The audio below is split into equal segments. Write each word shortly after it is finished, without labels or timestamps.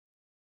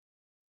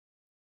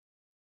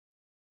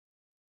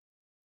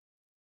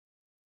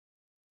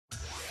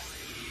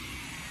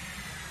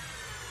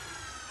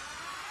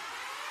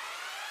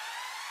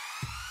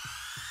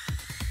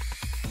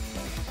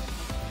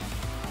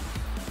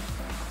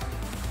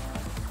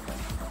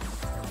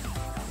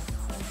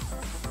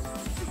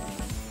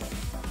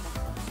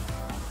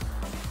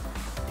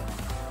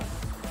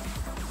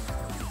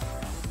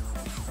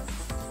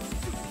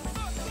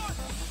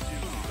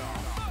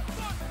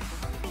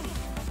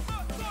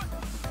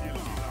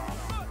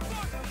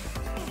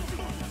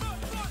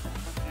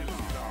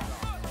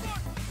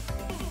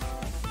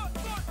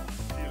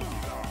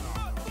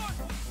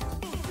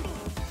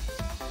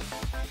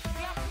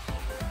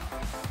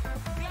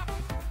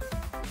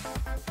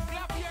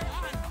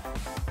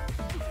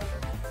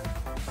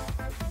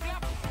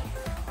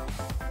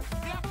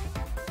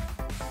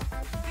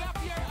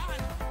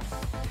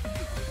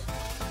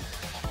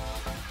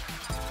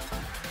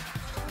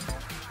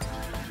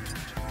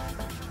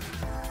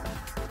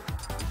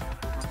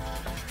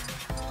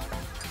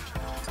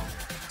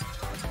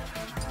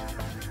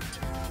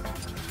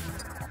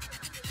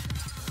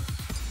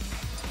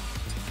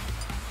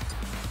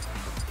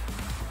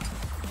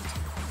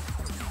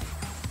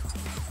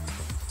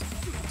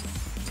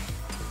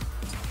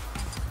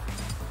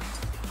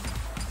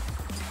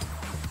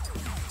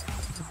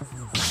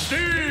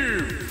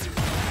Steve!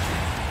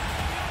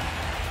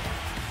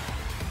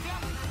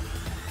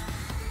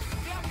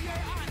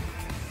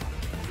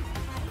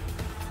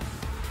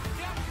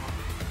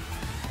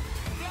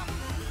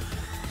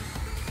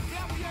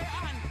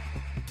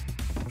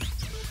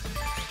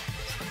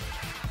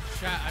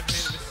 Chat, I've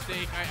made a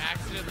mistake. I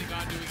accidentally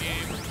got into a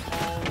game.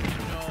 Oh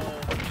no.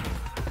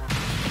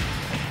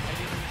 I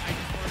just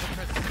wanted to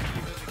press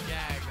Steve as a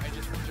gag.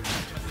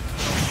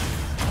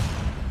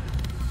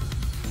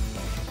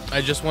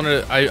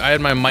 I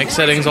had my mic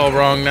settings all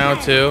wrong now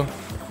too.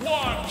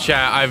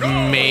 Chat, I've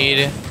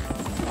made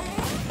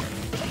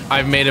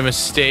a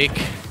mistake.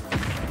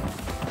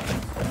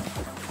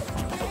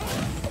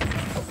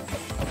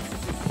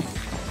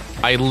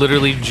 I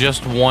literally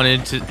just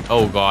wanted to,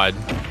 oh god.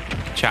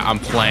 Chat, I'm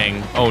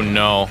playing. Oh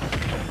no.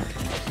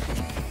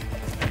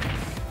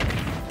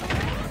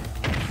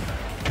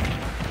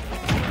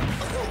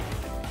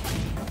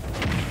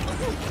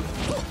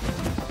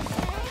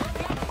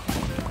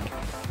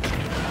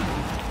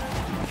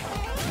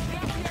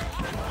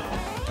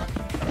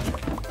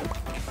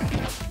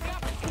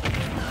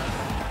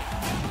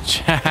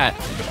 Chat,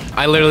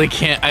 I literally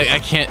can't. I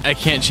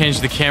can't change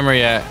the camera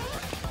yet.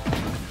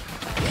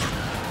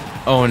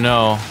 Oh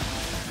no.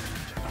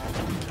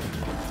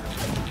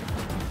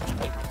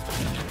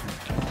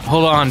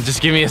 Hold on,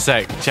 just give me a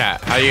sec,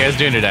 chat. How you guys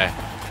doing today?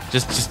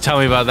 Just tell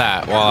me about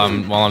that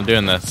while I'm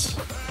doing this.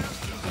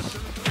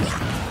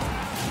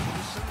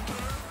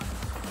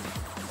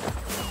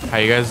 How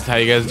you guys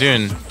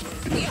doing?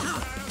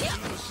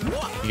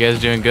 You guys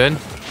doing good?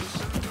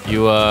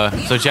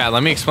 So chat,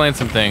 let me explain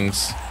some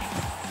things.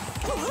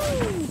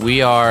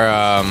 We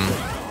are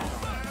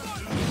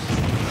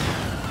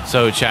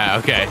so chat,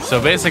 okay.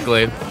 So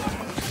basically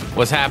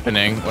what's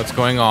happening, what's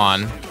going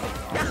on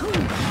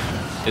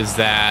is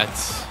that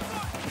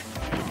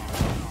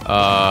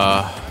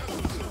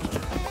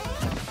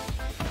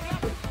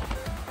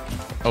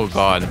oh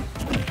god.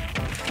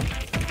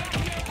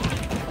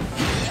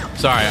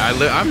 Sorry,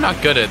 I'm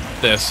not good at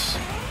this.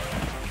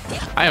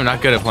 I am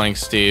not good at playing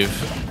Steve.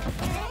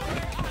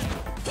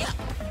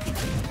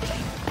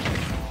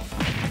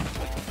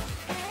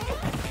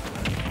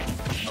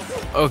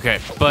 Okay,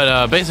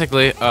 but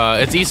basically,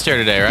 it's Easter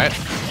today, right?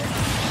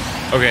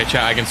 Okay,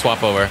 chat, I can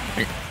swap over.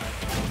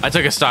 I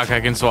took a stock, I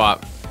can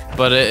swap.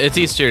 But it's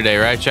Easter today,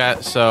 right,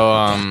 chat?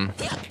 So,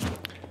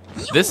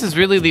 this is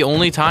really the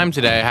only time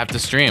today I have to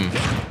stream.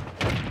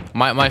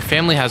 My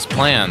family has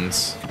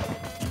plans.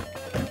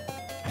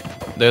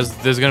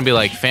 There's gonna be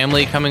like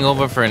family coming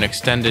over for an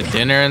extended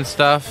dinner and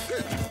stuff.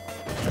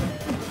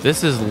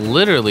 This is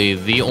literally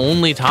the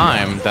only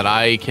time that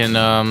I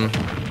can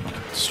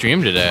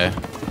stream today.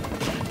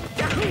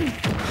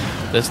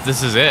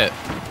 This is it.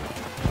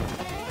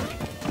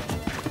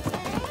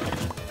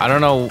 I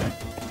don't know.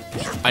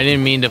 I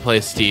didn't mean to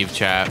play Steve,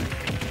 chat.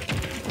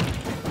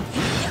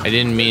 I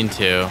didn't mean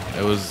to.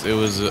 It was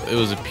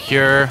a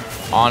pure,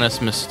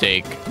 honest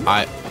mistake.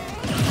 I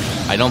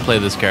don't play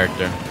this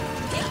character.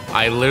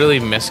 I literally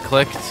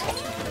misclicked.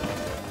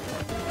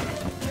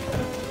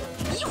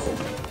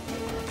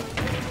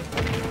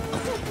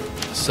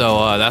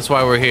 So that's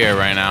why we're here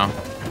right now.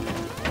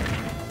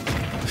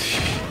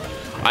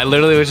 I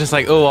literally was just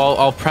like, oh,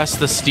 I'll press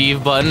the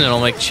Steve button and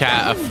it'll make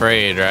chat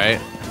afraid,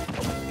 right?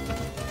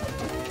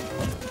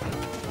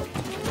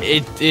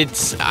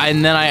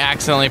 And then I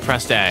accidentally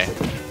pressed A.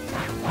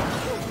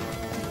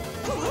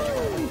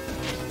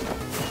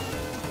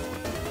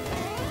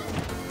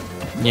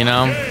 You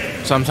know,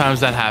 sometimes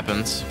that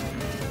happens.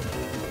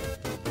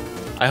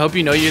 I hope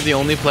you know you're the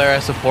only player I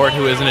support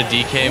who isn't a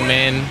DK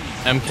main,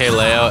 MK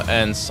Leo,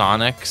 and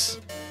Sonics.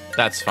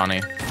 That's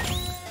funny.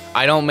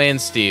 I don't main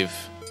Steve.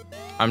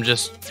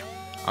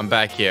 I'm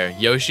back here.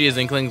 Yoshi is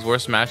Inkling's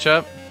worst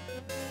matchup?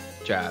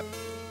 Chat.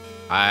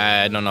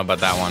 I don't know about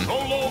that one.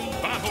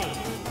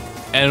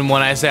 And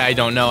when I say I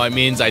don't know, it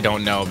means I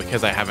don't know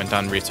because I haven't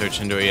done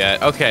research into it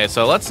yet. Okay,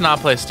 so let's not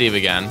play Steve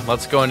again.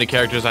 Let's go into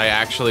characters I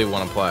actually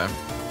want to play.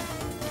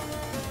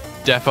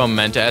 Defo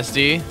meant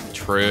SD?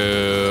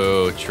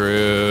 True.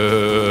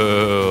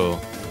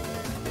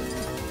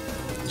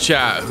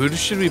 Chat, who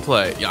should we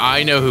play? Yeah,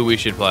 I know who we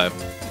should play.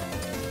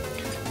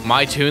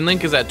 My Toon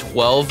Link is at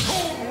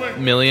 12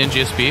 million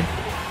GSP.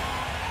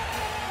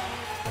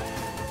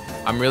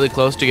 I'm really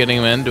close to getting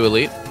him into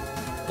Elite.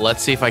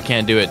 Let's see if I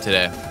can't do it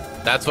today.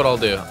 That's what I'll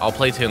do. I'll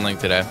play Toon Link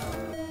today.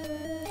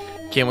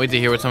 Can't wait to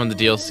hear what some of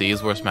the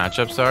DLC's worst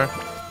matchups are.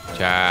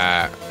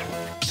 Chat.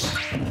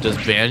 Does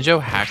Banjo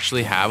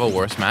actually have a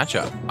worse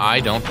matchup? I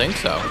don't think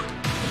so.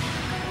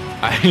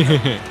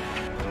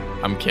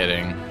 I'm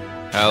kidding.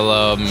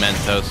 Hello, Mint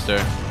Toaster.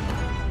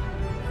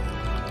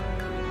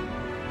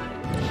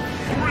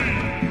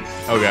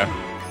 Okay.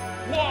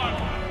 1,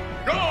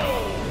 go!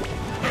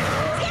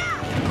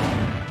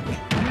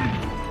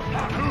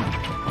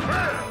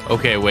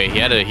 Okay, wait. He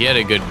had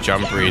a good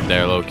jump read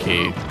there, low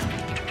key.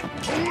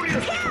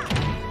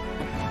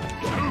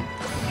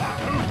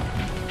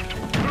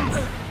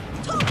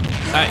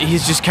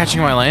 He's just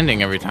catching my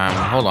landing every time.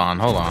 Hold on.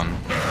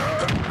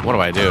 What do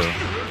I do?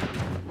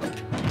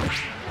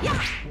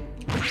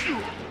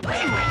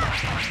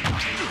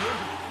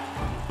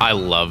 I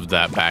love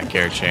that back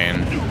air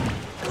chain.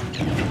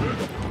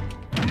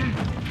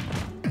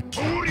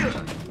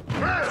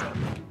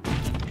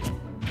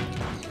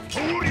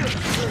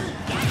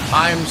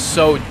 I'm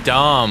so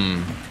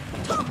dumb.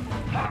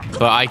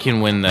 But I can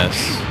win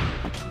this.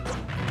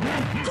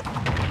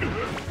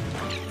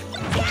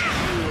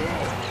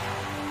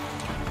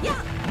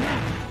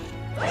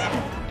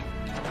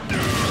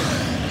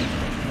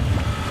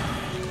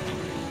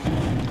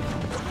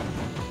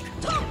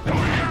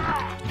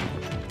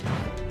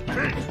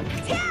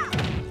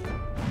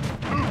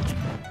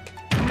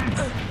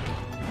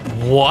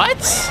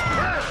 What?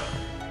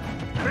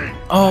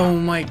 Oh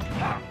my...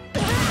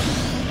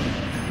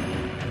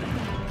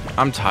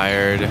 I'm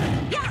tired.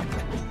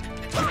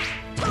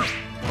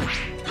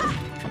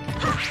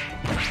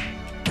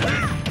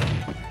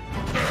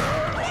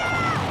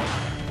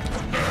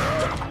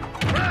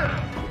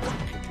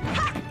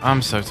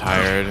 I'm so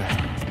tired.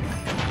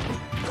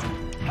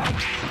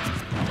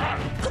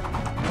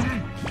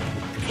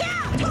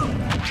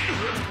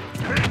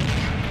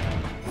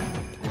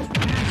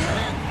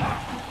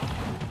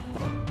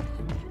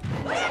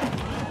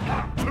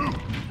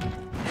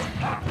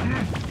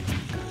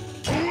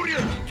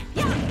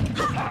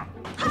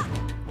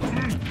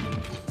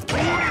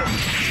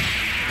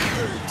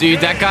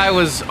 Dude, that guy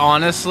was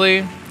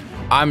honestly...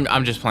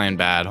 I'm just playing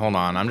bad. Hold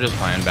on, I'm just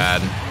playing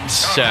bad.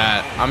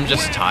 Chat, I'm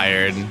just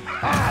tired.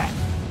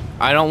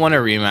 I don't want to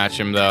rematch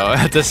him though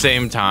at the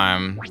same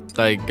time.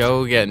 Like,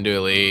 go get into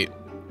Elite.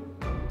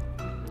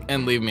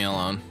 And leave me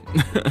alone.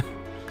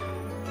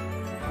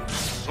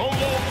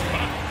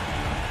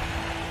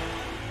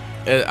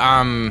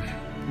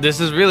 This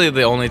is really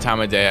the only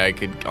time of day I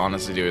could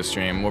honestly do a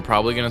stream. We're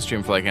probably gonna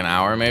stream for like an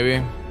hour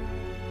maybe.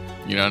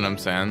 You know what I'm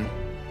saying?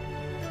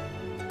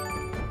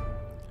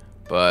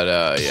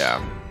 But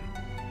yeah.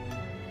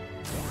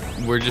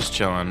 We're just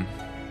chilling.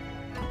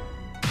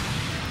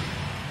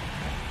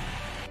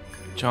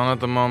 Chilling at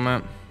the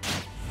moment.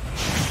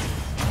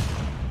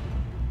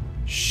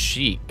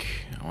 Chic.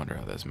 I wonder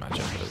how this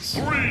matchup is.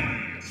 3,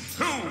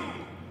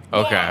 2,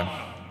 okay. 1,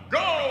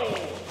 go!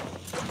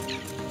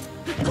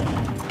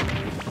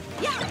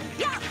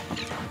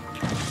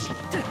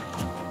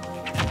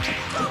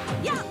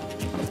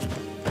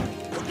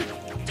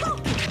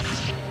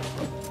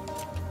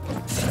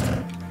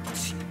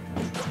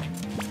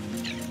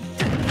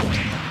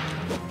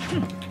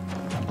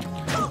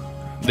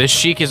 This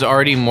Sheik is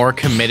already more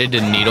committed to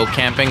needle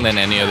camping than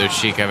any other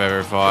Sheik I've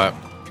ever fought.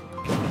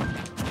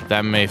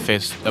 That may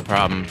face a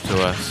problem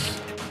to us.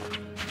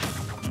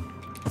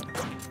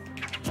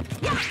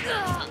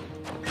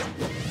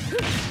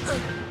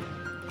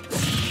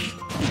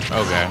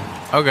 Okay.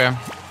 Okay.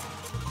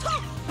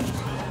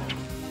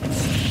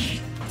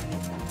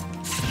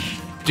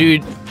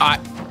 Dude,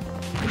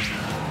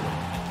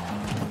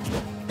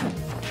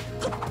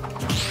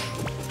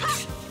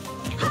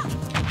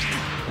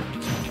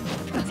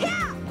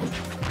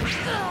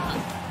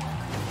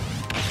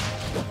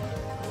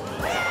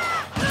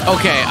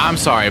 okay, I'm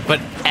sorry,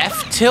 but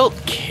F-tilt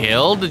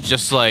killed?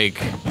 Just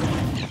like...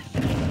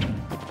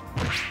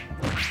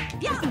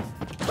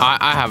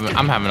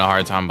 I'm having a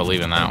hard time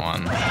believing that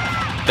one.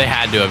 They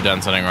had to have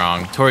done something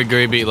wrong.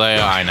 Toriguri beat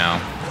Leo, I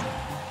know.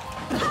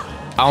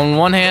 On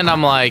one hand,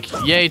 I'm like,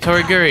 yay,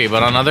 Toriguri,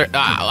 but on other...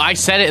 I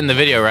said it in the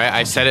video, right?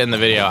 I said it in the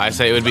video. I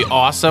said it would be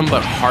awesome,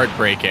 but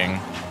heartbreaking.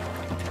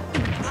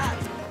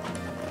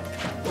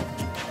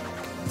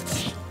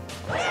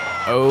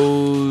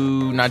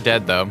 Oh, not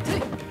dead, though.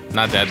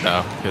 Not dead,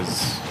 though,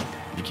 because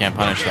you can't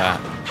punish that.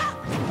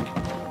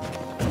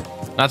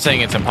 Not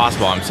saying it's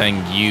impossible. I'm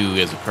saying you,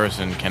 as a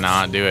person,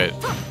 cannot do it.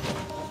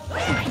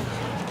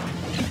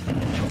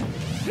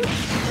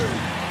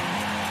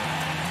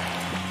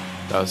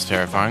 That was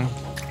terrifying.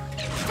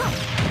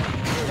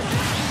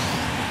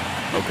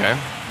 Okay.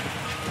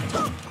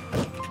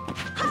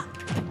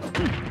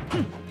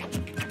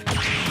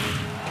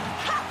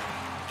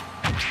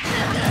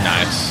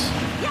 Nice.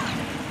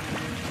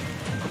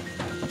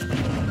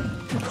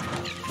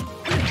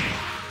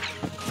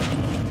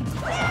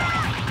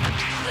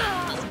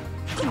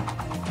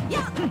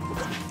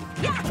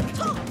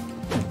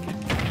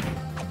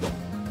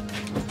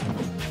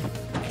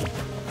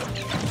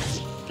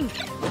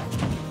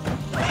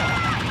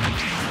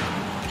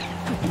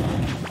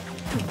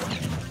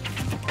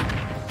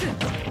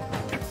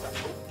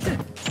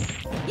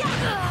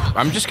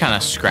 I'm just kind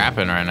of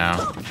scrapping right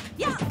now.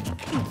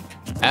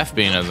 F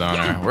being a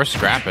zoner. We're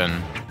scrapping.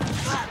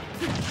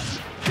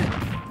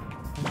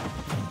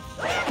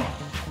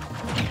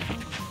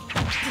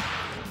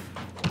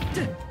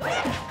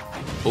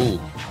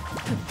 Ooh.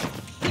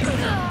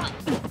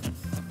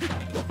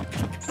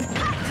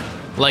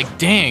 Like,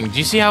 dang, do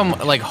you see how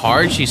like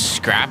hard she's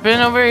scrapping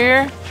over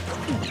here?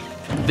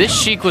 This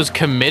Sheik was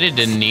committed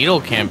to needle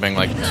camping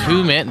like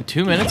 2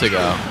 minutes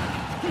ago.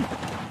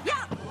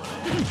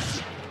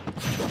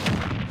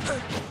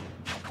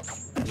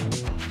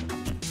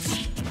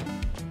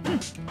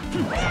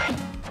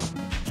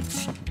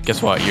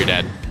 Guess what? You're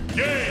dead.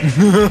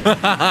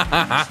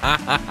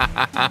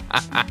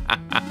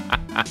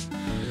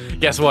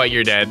 Guess what?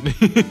 You're dead.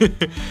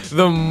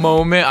 The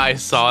moment I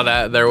saw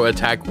that their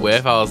attack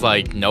whiff, I was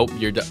like, nope,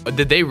 you're dead.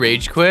 Did they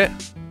rage quit?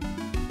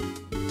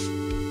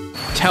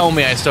 Tell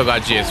me I still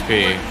got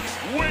GSP.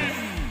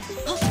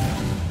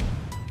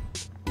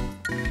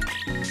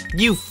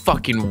 You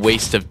fucking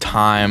waste of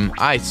time.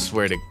 I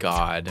swear to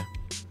God.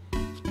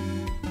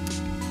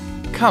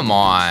 Come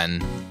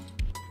on.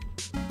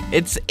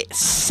 It's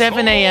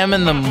 7 a.m.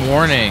 in the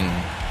morning.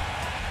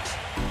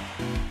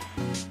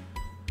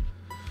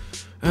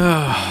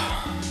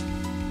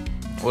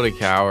 What a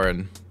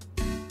coward.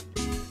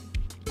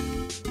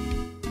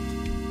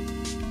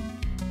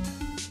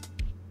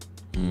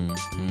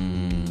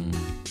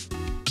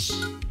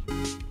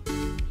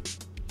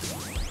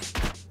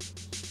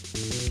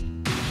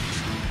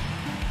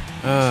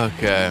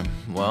 Okay,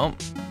 well,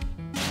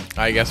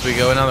 I guess we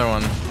go another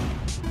one.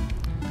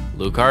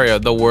 Lucario,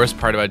 the worst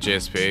part about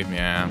JSP,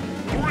 yeah.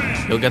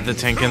 You'll get the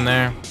tank in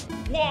there.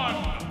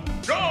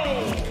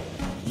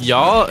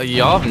 Y'all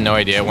have no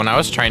idea. When I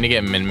was trying to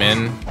get Min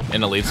Min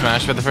in Elite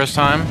Smash for the first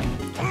time,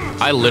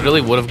 I literally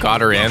would have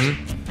got her in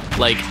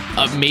like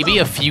maybe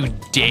a few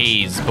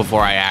days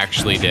before I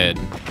actually did.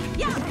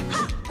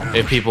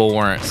 If people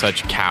weren't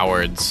such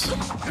cowards.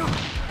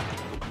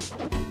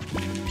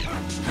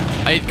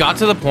 It got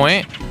to the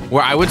point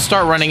where I would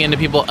start running into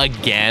people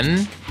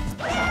again.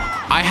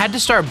 I had to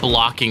start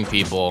blocking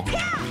people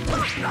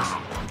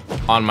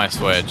on my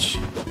Switch.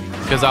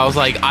 Because I was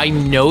like, I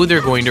know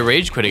they're going to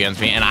rage quit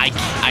against me, and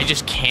I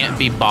just can't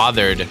be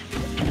bothered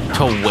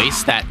to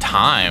waste that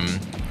time.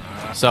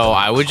 So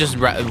I would just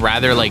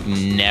rather like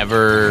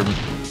never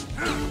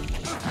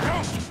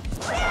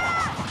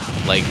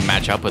like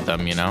match up with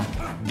them, you know?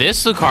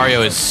 This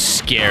Lucario is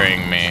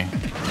scaring me.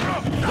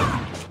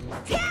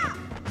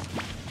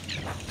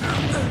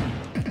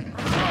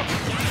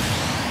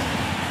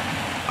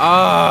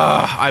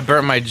 I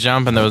burnt my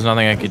jump and there was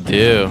nothing I could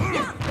do.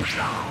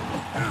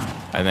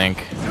 I think.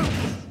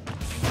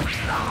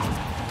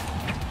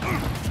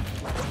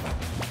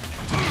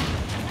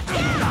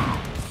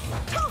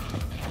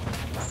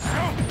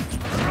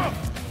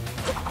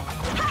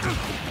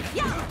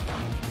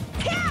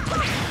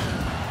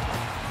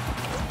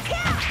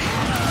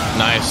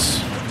 Nice.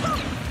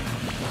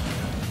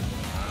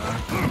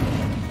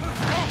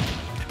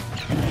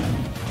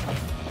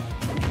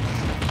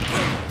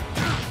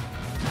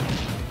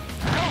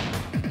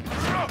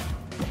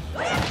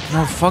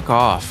 No, fuck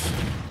off.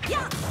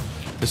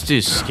 This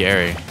dude's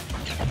scary.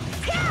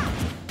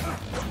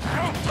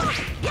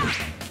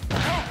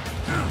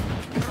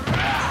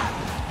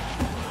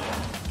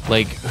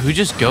 Like, who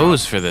just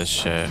goes for this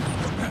shit?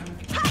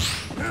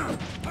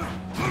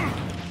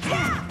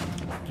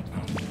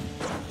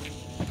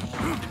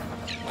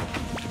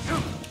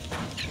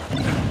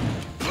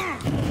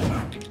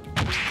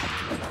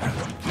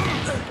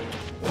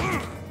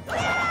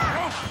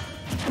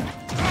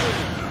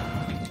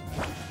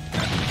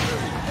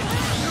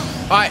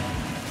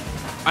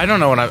 I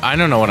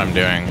don't know what I'm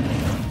doing.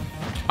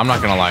 I'm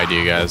not gonna lie to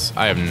you guys.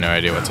 I have no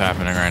idea what's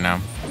happening right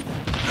now.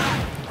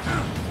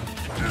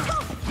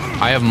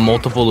 I have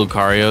multiple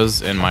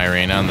Lucarios in my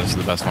arena, and this is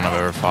the best one I've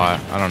ever fought.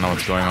 I don't know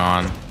what's going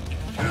on.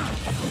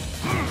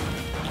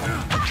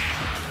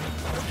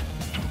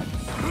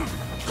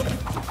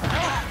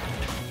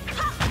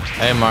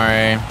 Hey,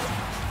 Mari.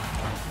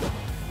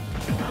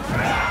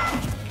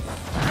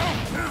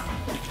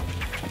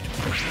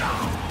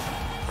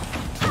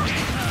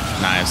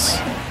 Nice.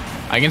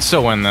 I can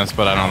still win this,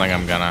 but I don't think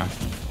I'm gonna.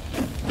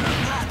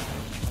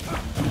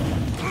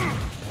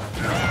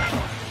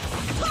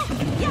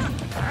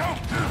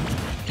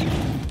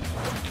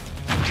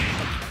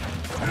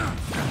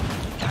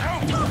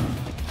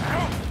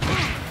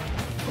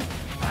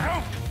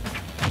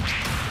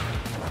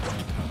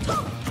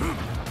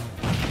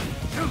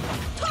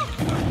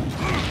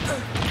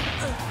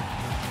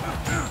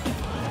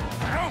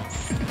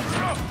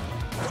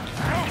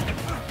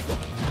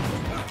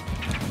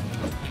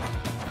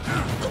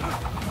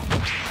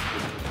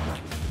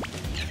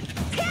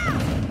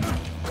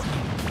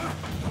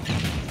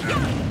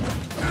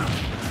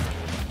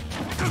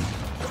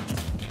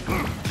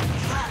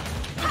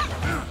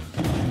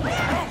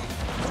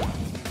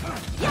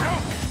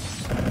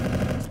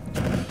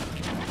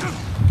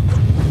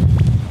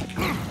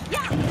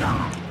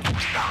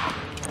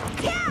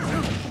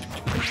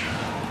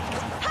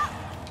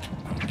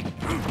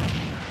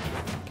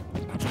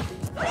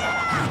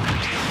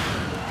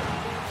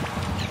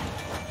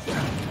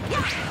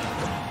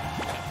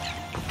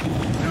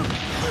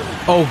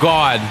 Oh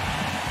God.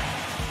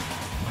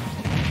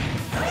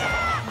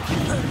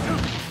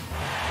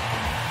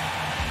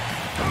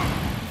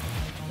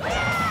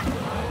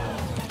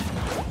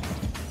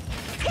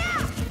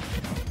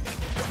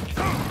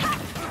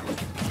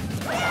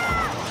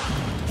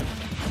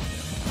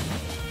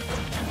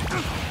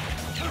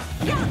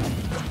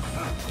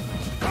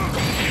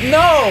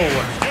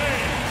 No!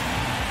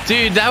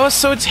 Dude, that was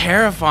so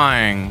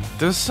terrifying.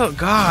 That was so...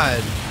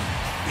 God.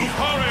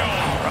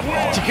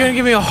 You're gonna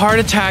give me a heart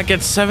attack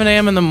at 7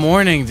 a.m. in the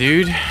morning,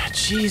 dude.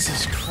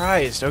 Jesus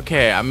Christ.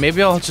 Okay,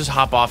 maybe I'll just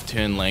hop off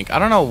Toon Link. I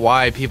don't know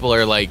why people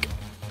are like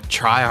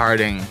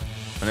try-harding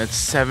when it's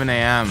 7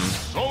 a.m.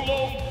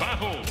 Solo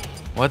battle.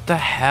 What the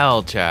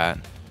hell, chat?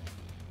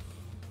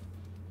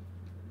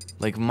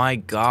 Like, my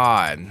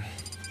God.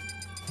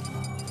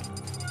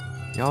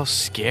 Y'all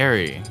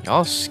scary.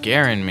 Y'all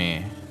scaring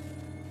me.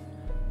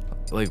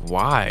 Like,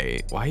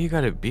 why? Why you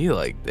gotta be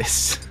like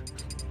this?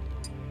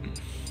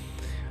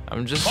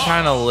 I'm just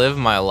trying to live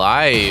my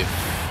life.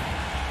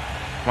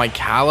 My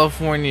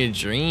California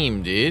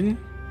dream, dude.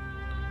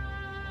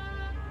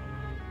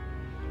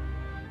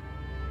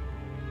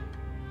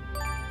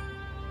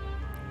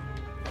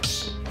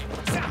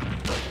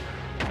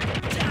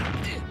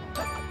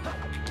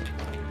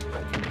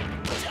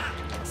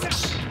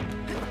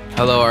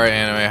 Hello, Art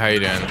Anime. How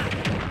you doing?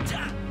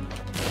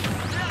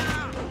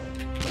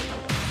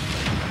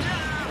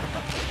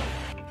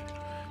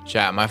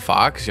 Chat, my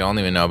fox? Y'all don't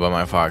even know about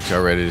my fox.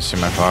 Y'all ready to see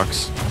my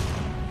fox?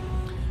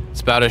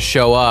 It's about to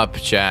show up,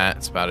 chat.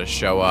 It's about to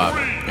show up.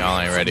 Y'all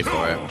ain't ready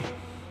for it.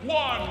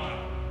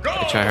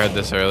 Which I heard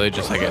this early,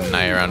 just like at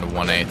night around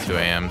 1 a.m., 2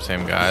 a.m.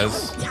 Same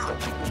guys.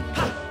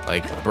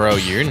 Like, bro,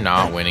 you're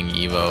not winning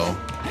Evo.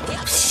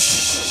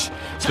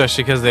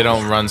 Especially because they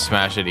don't run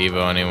Smash at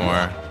Evo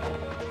anymore.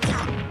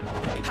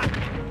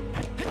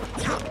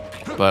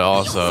 But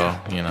also,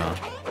 you know,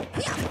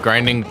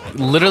 grinding,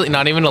 literally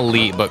not even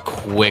elite, but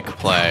quick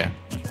play,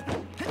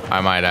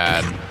 I might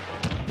add.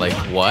 Like,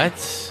 what?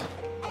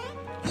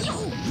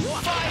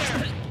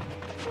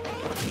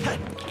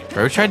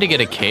 Bro tried to get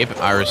a cape.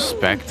 I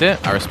respect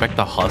it. I respect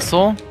the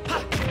hustle.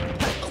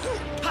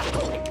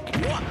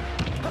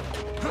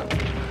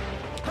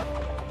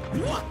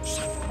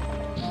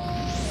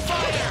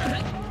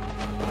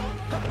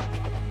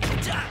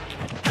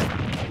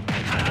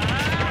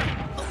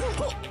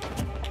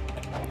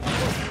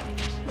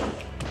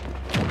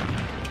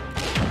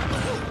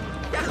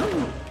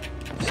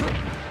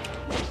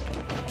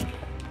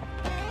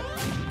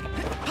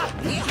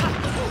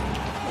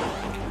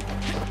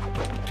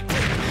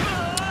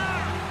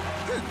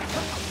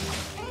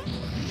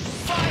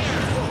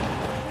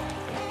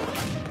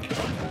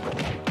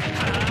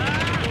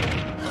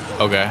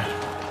 Okay.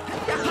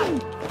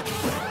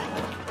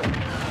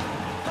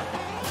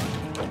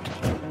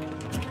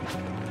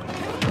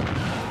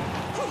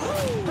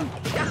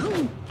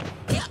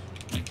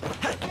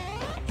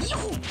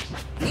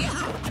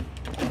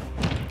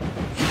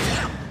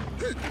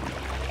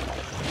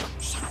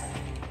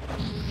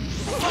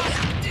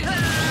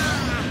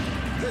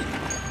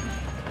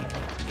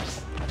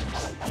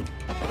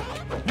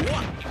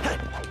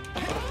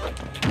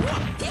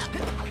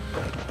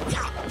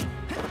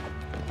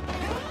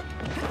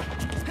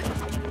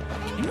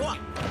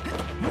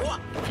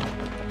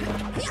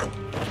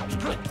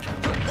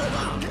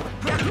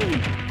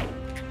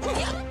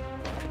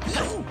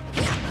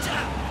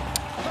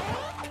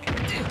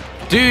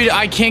 Dude,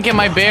 I can't get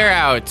my bear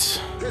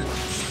out.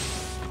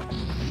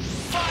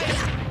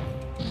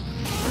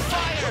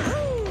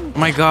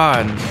 My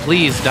God,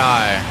 please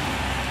die.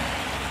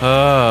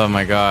 Oh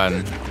my God.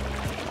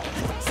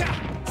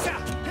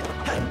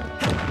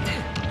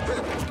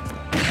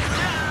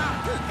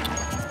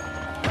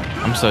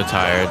 I'm so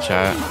tired,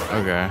 chat.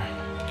 Okay.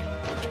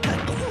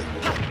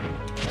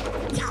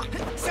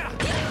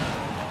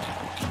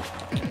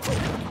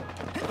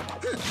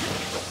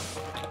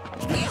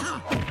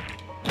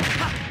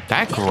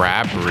 That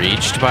grab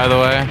reached, by the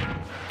way.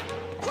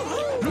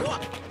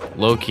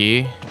 Low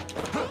key.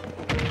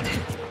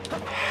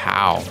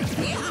 How?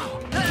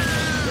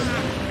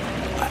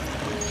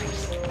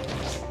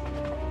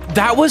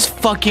 That was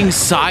fucking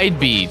side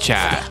B,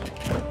 chat.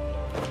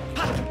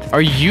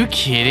 Are you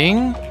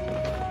kidding?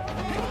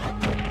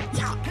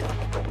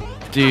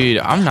 Dude,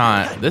 I'm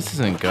not. This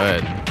isn't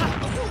good.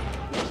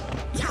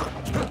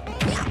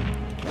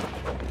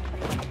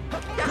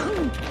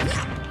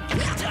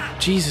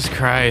 Jesus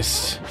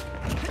Christ.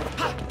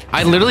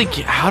 I literally,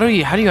 how do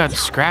you have to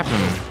scrap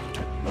him?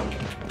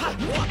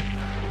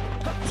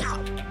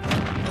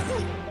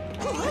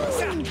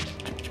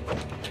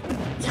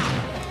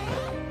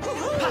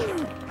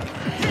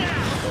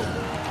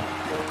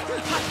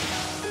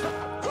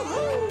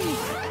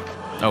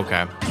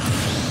 Okay.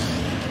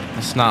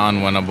 It's not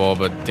unwinnable,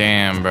 but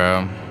damn,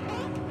 bro.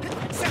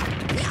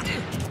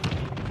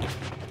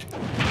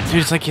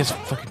 Dude, it's like he has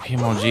fucking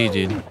PMLG,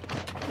 dude.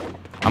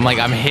 I'm like,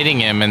 I'm hitting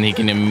him and he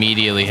can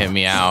immediately hit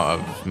me out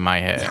of my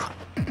hit.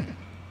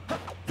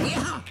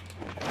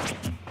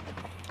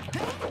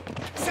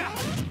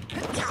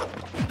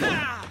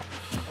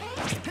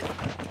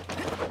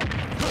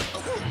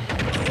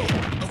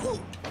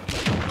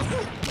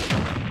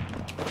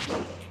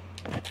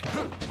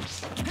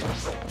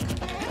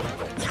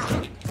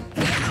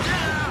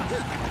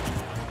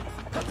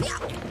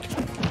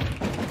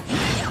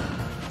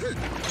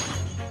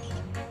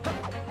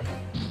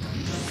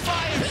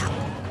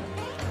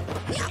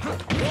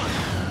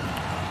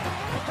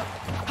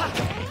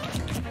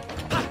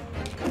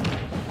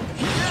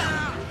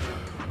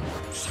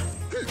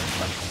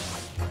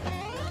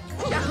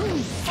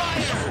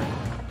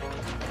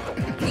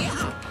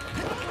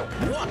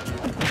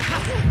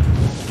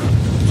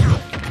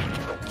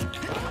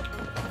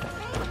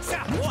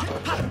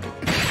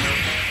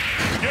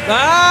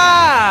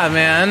 Ah,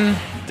 man.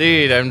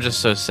 Dude, I'm just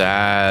so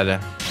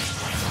sad.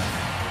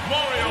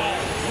 Mario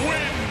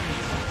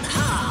wins.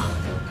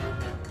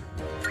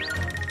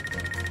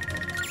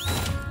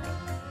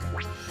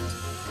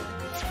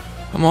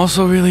 I'm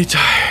also really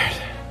tired.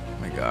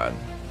 Oh my god.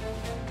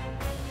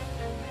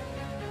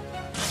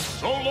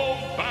 Solo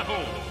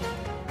battle.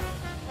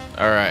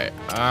 Alright.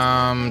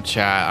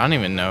 Chat. I don't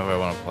even know if I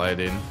want to play,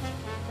 dude.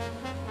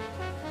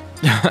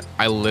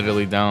 I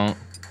literally don't.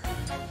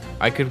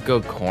 I could go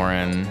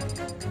Corrin.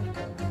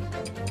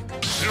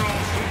 0 to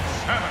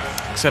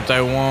 7. Except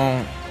I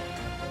won't.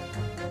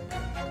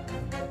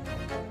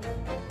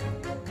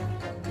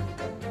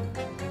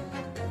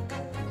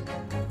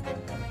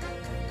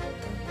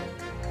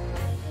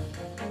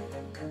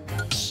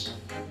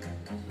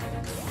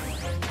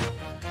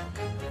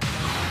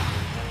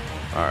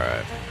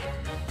 Alright.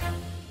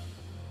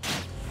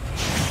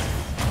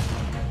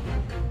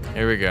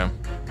 Here we go.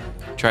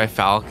 Try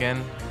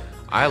Falcon.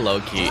 I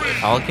low-key.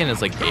 Falcon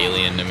is like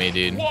alien to me,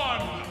 dude.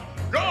 1,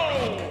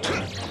 go!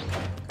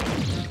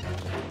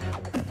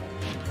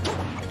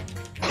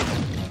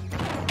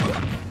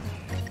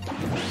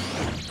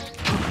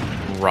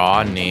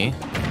 Raw knee.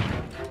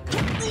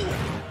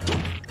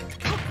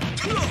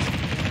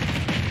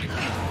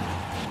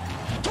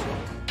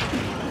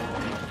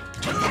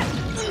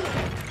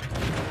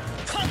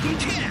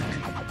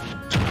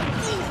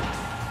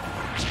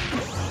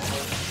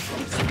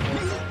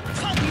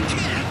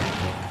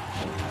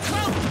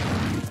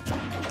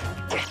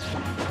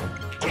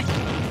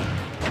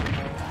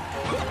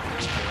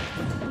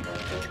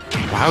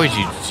 Why would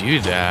you do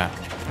that?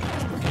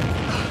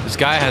 This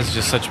guy has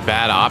just such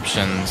bad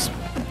options.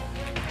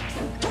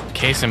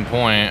 Case in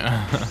point.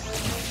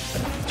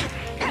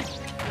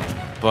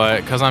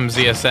 But because I'm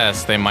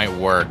ZSS, they might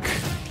work.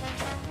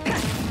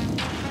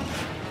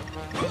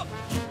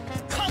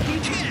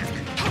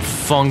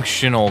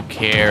 Functional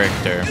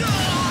character.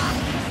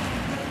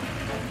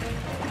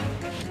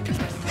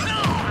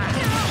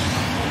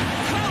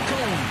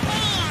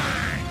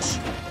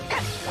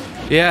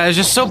 Yeah,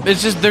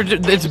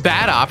 it's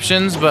bad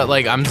options, but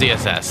like I'm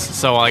ZSS,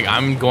 so like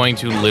I'm going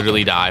to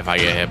literally die if I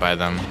get hit by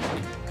them.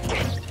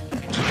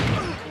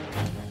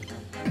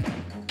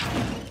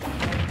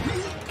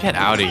 Get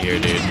out of here,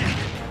 dude.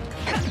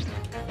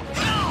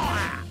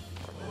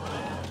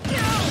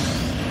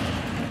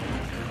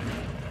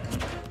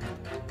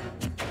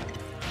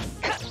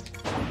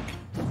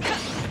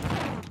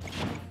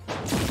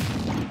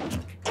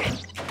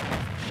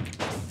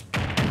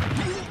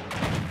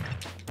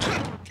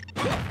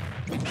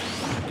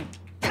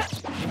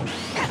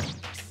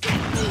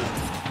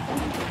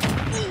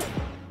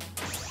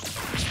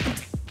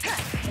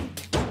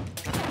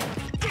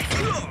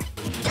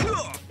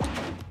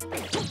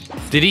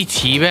 Did he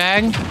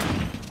teabag?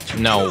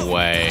 No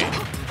way.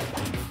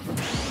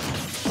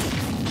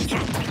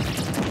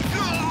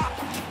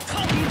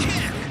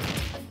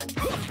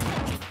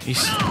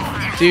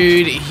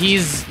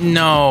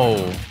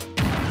 No.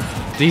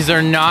 These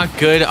are not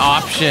good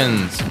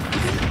options.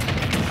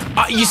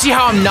 You see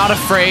how I'm not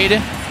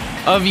afraid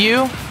of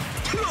you?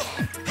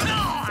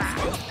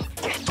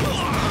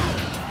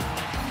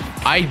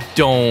 I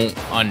don't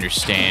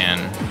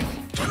understand.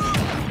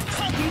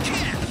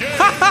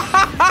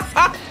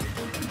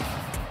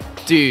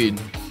 Dude.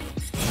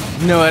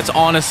 No, that's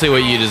honestly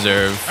what you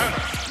deserve.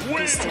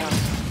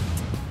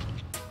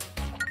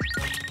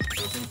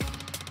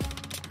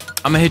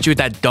 I'm gonna hit you with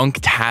that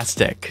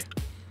dunk-tastic.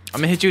 I'm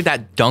gonna hit you with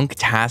that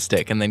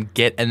dunk-tastic and then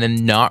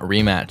not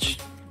rematch.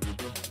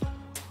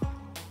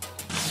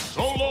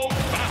 Solo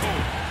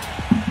battle.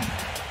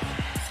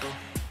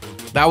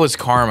 That was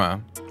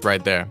karma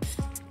right there.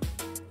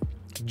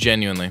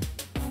 Genuinely.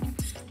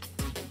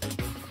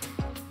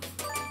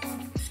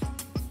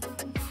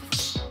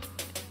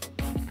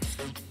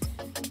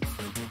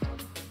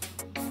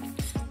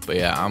 But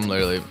yeah,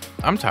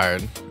 I'm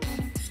tired.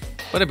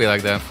 Let it be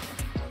like that.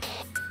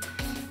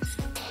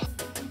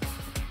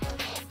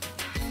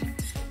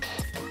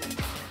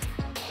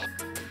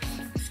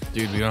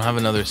 Dude, we don't have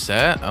another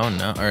set? Oh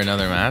no, or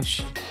another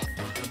match?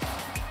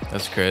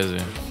 That's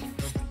crazy.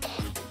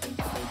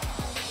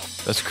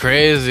 That's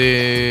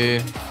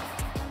crazy.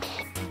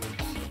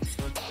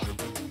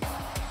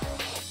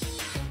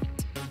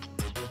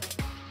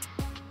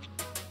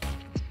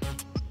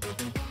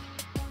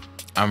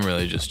 I'm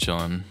really just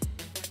chilling.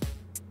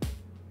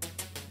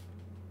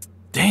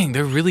 Dang,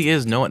 there really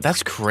is no one.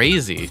 That's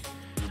crazy.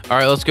 All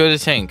right, let's go to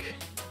tank.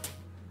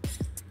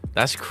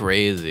 That's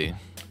crazy.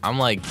 I'm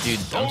like, dude,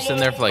 I'm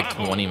sitting there for like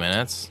 20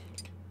 minutes.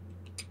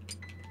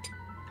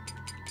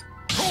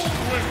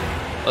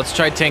 Let's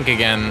try tank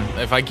again.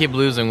 If I keep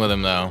losing with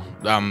him though,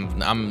 I'm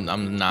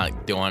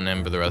not doing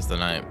him for the rest of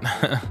the night.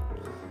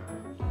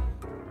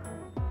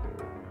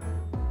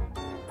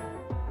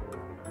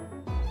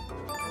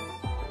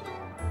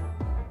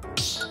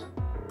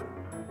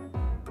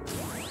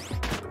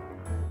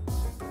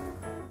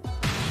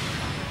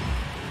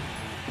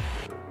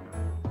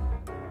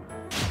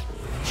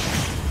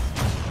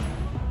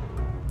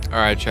 All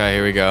right, chat,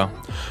 here we go.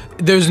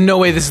 There's no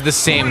way this is the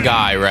same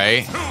guy,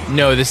 right?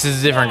 No, this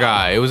is a different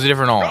guy. It was a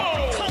different ult.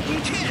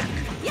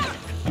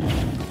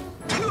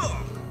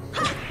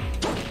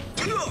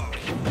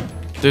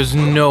 There's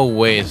no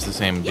way it's the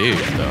same dude,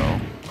 though.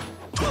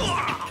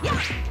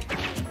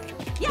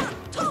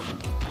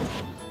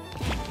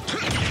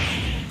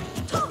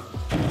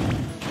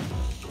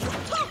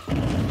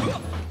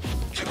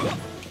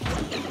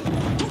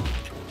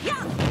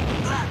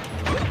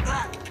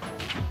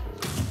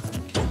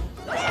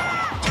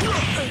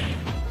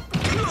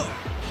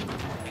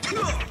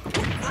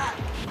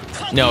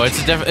 No, it's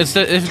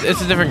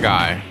a different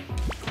guy.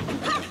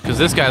 Because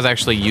this guy's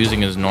actually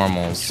using his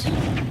normals.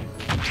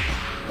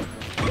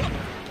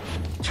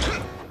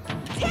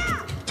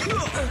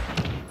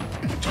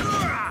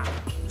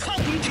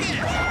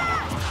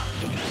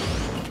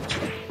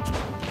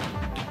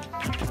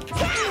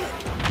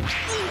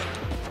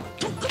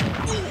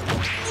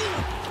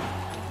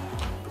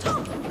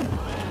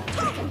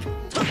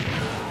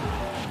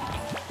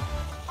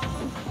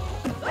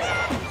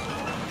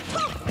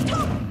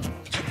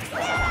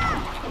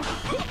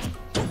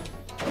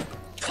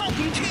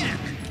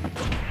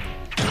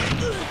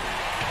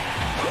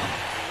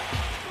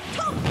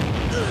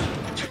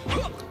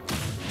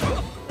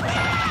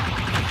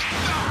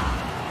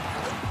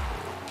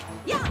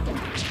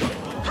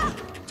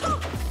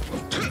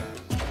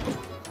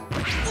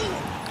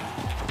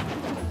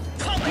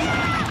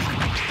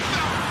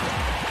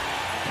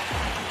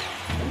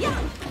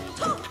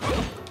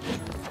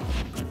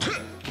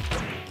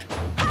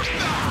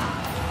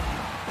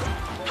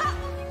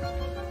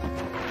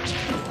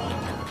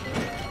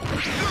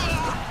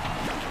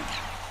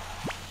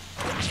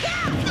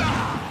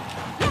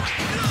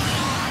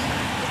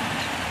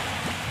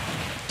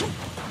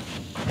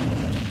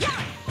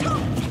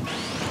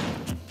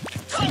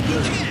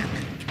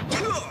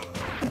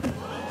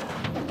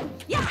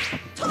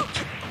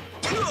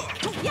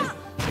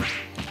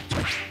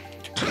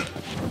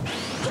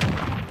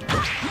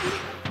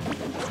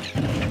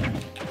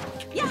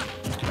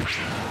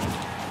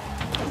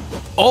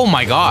 Oh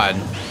my god.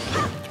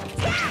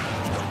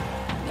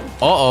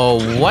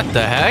 Uh-oh, what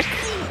the heck?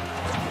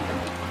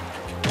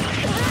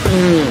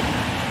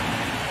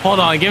 Hold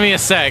on, give me a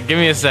sec,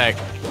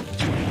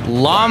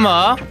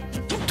 Llama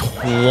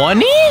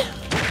 20?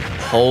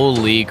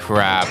 Holy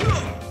crap.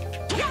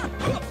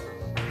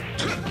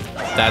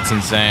 That's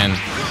insane.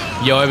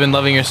 Yo, I've been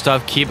loving your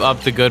stuff. Keep up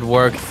the good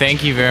work.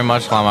 Thank you very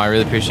much, Llama. I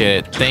really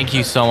appreciate it. Thank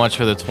you so much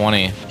for the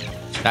 20.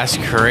 That's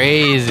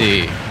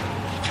crazy.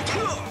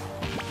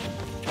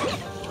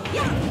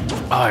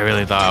 Oh, I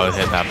really thought I would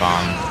hit that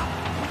bomb.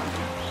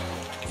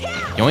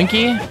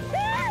 Yoinky?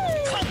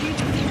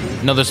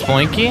 Another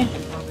Sploinky?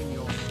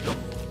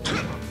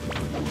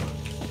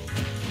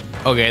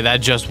 Okay, that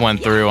just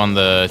went through on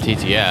the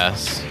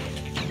TTS.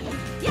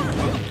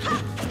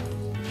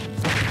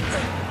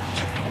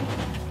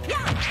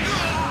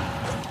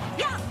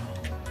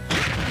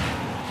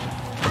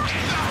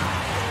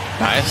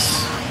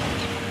 Nice.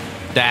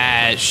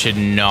 That should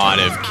not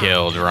have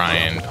killed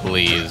Ryan,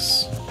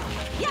 please.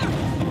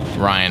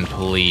 Ryan,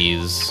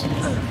 please.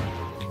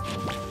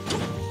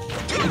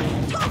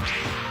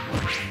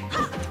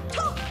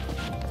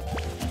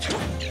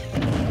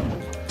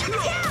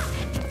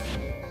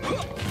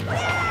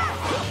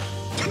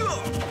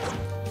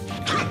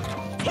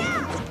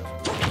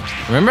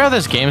 Remember how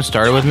this game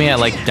started with me at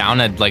like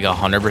down at like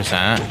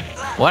 100%?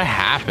 What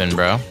happened,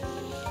 bro?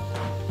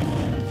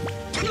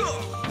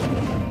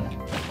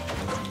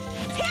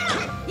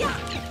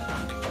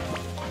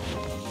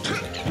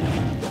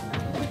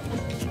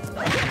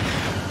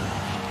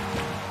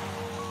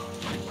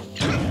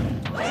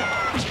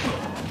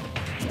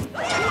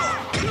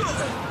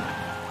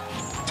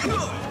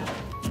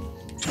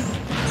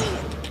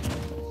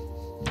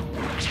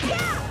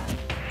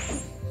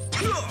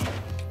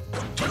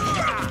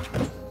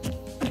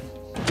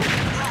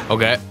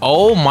 Okay.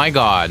 Oh my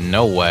god.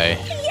 No way.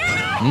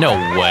 No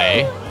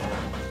way.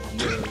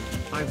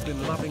 I've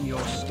been loving your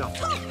stuff.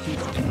 Keep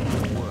up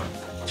the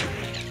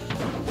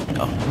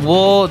work.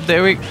 Well,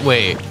 there we...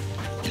 Wait.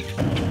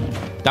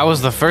 That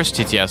was the first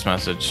TTS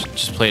message.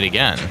 Just play it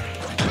again.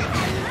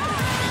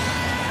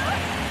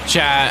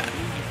 Chat.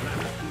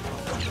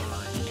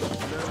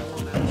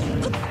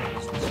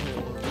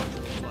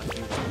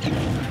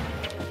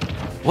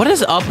 What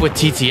is up with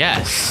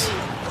TTS?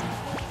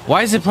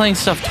 Why is it playing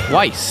stuff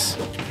twice?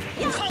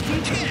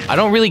 I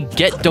don't really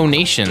get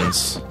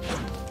donations.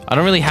 I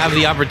don't really have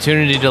the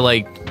opportunity to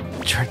like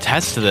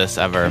test this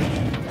ever.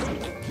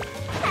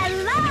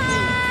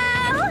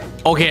 Hello?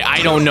 Okay,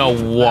 I don't know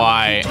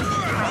why.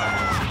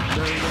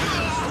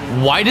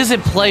 Why does it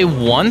play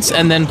once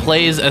and then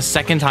plays a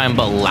second time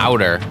but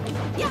louder?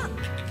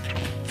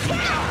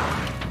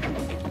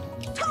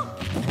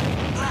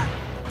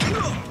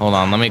 Hold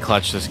on, let me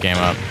clutch this game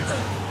up.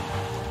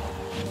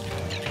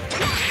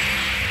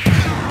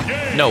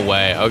 No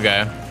way,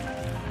 okay.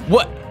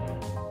 What?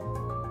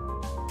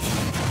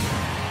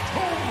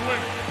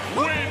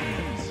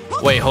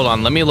 Wait, hold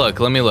on, let me look.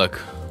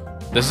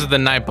 This is the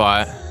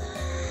Nightbot.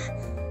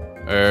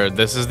 Or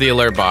this is the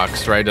alert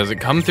box, right? Does it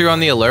come through on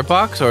the alert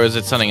box or is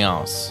it something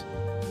else?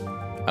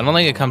 I don't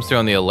think it comes through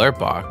on the alert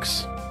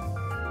box.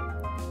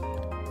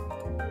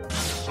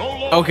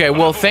 Okay,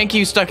 well, thank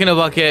you, Stuck in a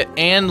Bucket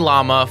and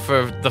Llama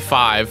for the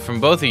 5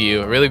 from both of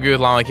you. I really agree with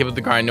Llama. Keep up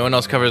the grind. No one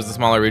else covers the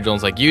smaller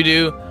regionals like you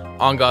do.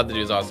 On God, the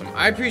dude's awesome.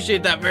 I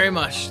appreciate that very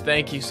much.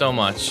 Thank you so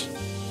much.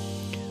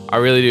 I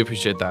really do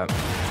appreciate that.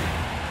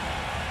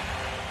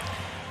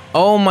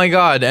 Oh my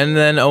God, and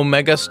then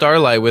Omega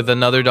Starlight with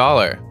another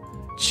 $1.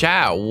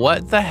 Chat,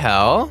 what the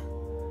hell?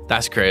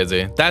 That's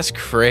crazy. That's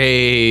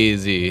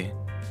crazy.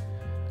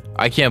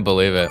 I can't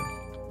believe it.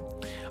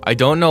 I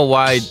don't know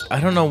why. I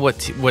don't know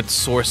what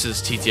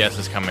sources TTS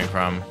is coming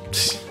from.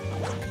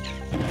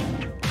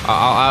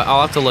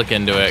 I'll have to look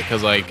into it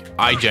because, like,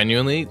 I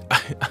genuinely,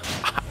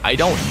 I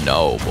don't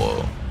know,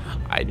 bro.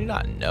 I do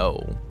not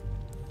know.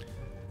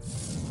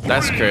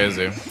 That's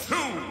crazy. 2,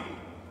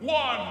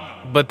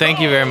 1. But thank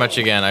you very much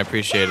again. I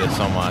appreciate it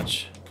so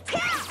much.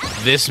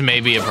 This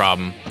may be a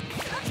problem.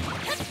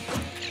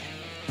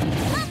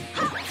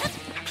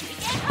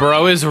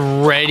 Bro is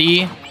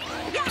ready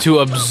to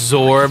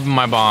absorb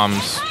my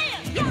bombs.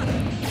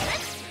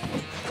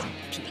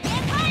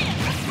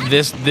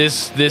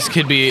 This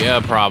could be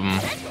a problem.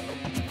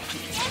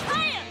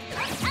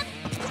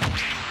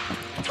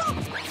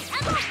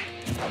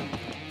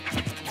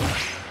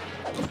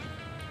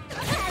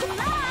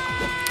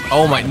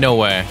 Oh my, no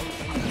way.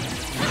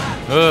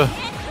 Ugh.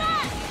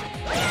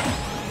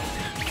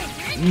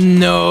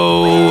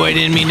 No, I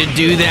didn't mean to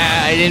do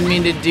that. I didn't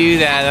mean to do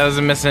that. That was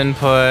a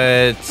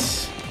misinput.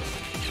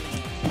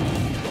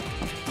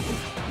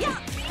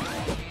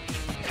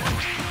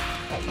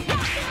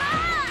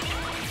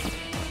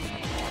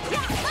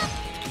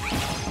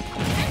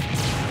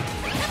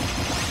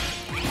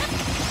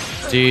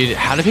 Dude,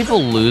 how do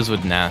people lose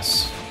with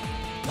Ness?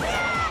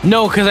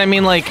 No, because I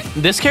mean, like,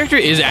 this character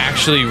is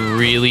actually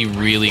really,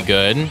 really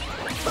good.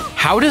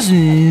 How does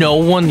no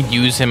one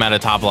use him at a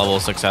top level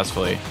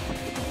successfully?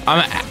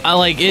 I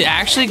like, it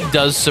actually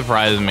does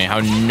surprise me how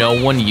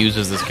no one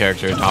uses this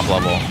character at top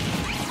level.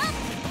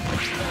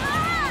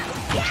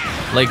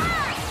 Like,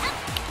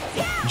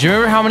 do you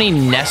remember how many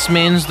Ness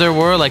mains there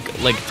were, like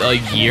a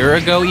year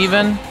ago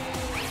even?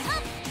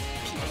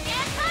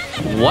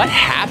 What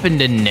happened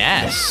to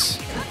Ness?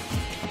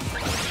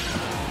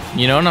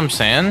 You know what I'm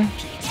saying?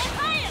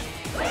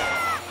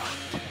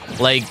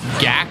 Like,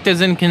 Gact is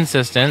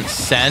inconsistent,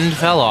 Send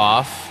fell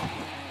off,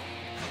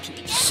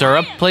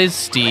 Syrup plays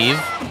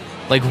Steve.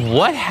 Like,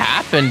 what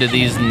happened to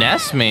these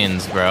Ness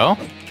mains, bro?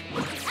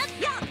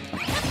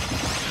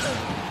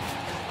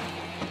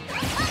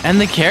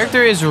 And the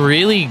character is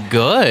really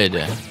good.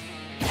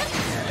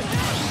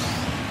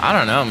 I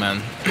don't know,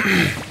 man.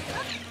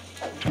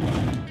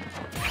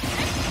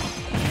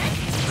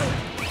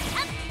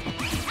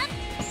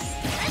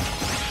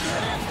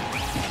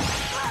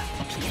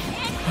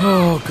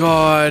 Oh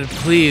God,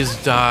 please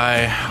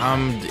die.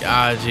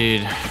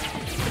 Dude.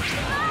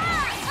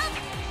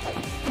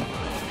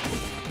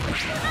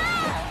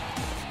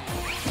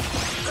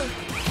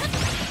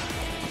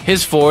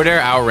 His forward air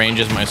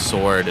outranges my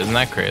sword. Isn't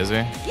that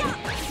crazy?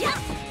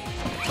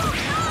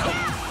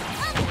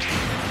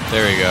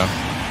 There we go.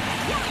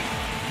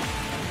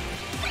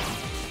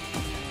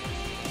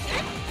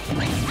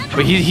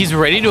 But he's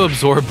ready to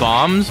absorb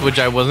bombs, which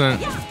I wasn't.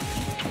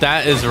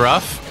 That is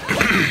rough.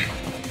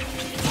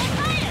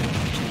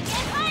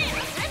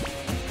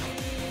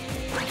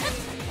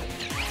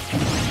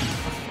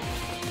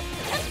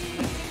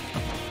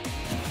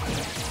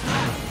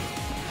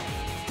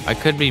 I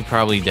could be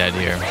probably dead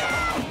here.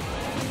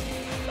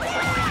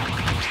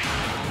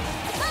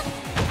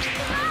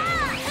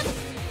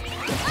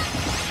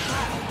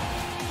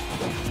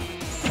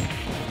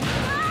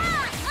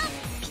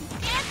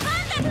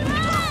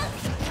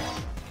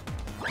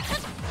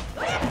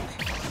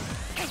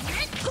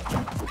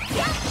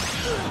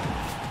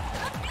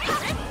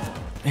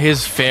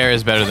 His fair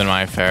is better than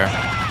my fair.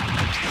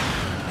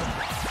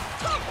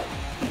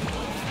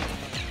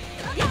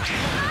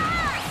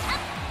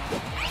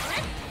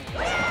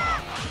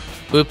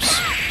 Oops.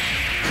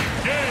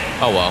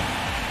 Oh well.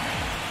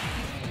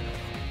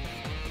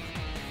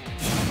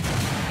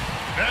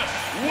 Ness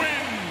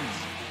wins.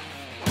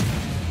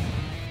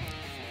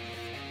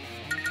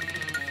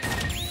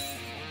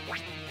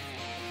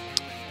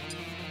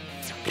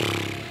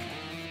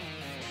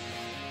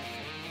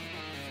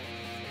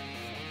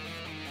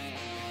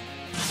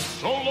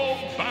 Solo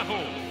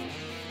battle.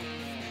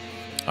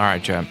 All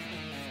right, champ.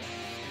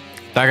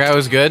 That guy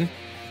was good.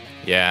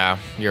 Yeah,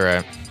 you're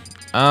right.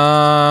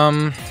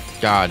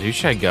 God, who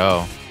should I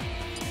go?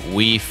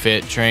 Wii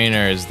Fit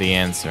Trainer is the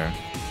answer.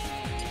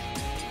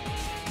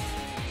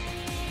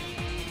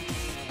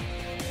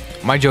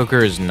 My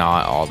Joker is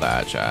not all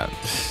that, chat.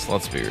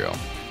 Let's be real.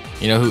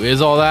 You know who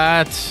is all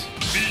that?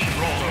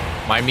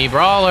 My Mii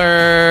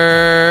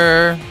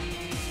Brawler.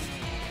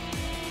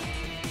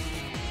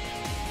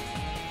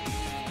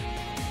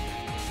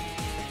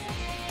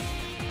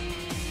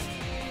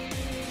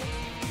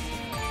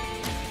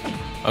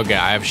 Okay,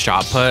 I have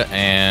shot put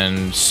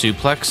and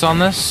suplex on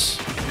this.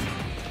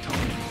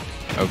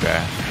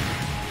 Okay.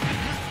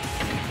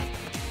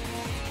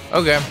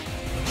 Okay.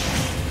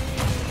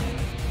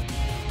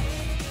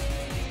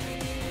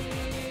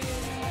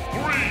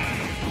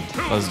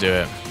 Let's do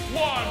it.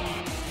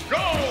 1, go!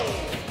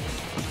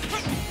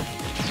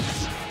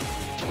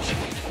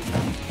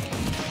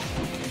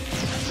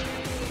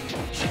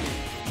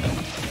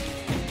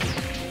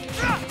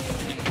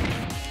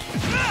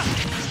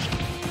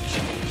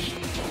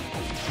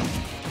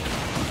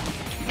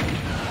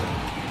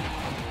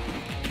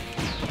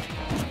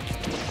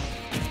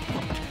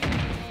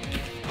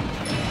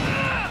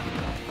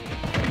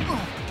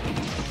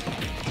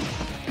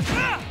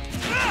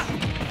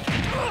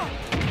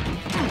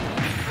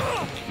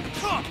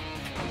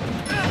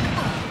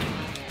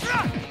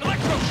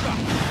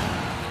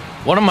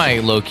 What am I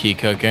low-key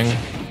cooking?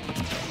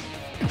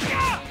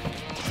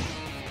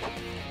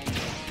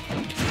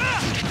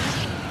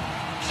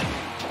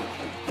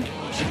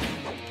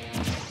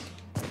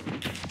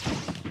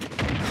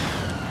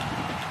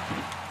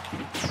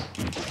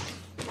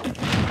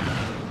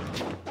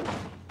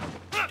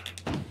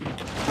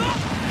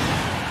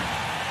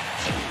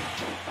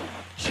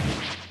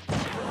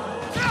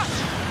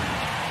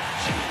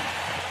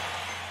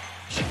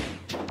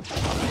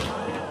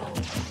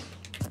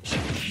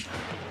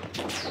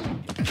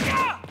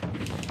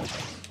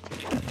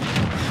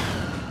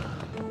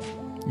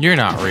 You're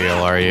not real,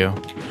 are you?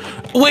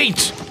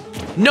 Wait!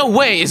 No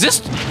way! Is this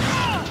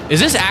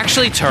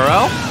actually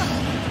Turo?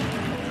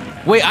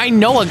 Wait, I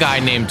know a guy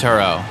named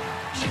Turo.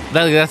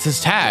 That's his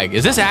tag.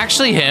 Is this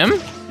actually him?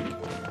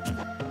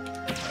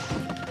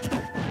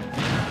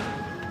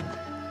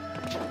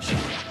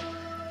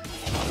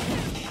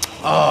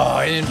 Oh,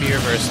 I didn't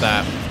reverse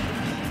that.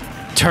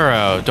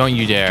 Turo, don't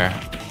you dare.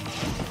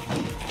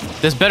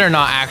 This better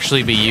not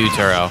actually be you,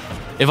 Turo.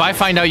 If I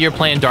find out you're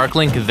playing Dark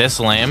Link this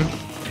lame,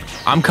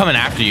 I'm coming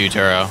after you,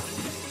 Turo.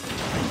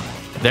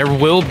 There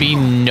will be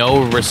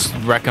no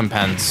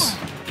recompense.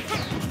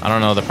 I don't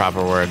know the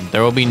proper word.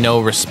 There will be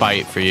no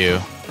respite for you.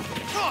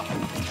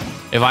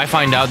 If I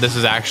find out this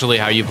is actually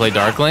how you play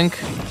Dark Link,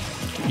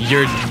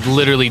 you're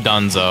literally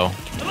donezo.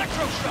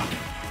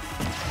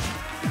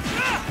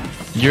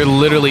 You're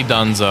literally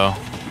donezo.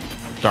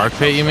 Dark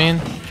Pit, you mean?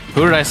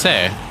 Who did I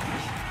say?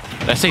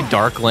 Did I say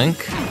Dark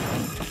Link?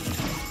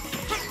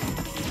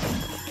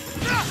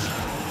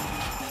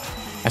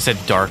 I said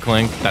Dark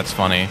Link? That's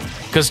funny.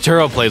 Because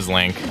Turo plays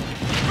Link.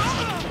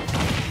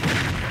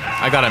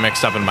 I got it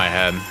mixed up in my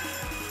head.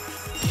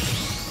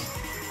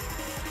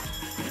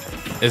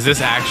 Is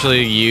this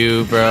actually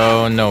you,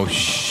 bro? No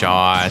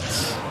shot.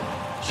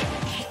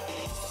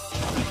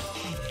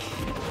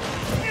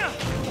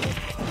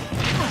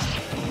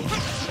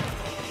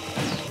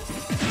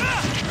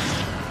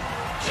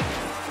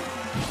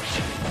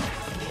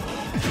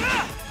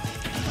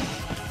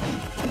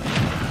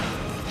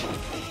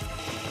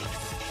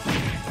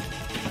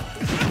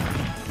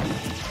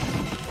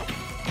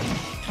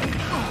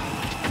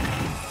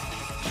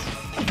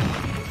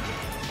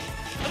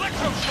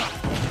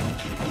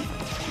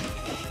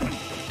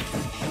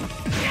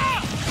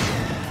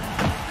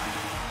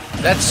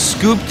 That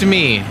scooped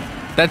me.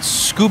 That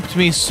scooped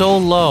me so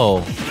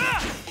low.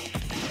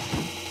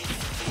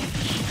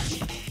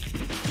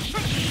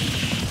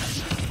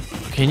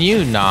 Can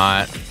you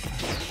not?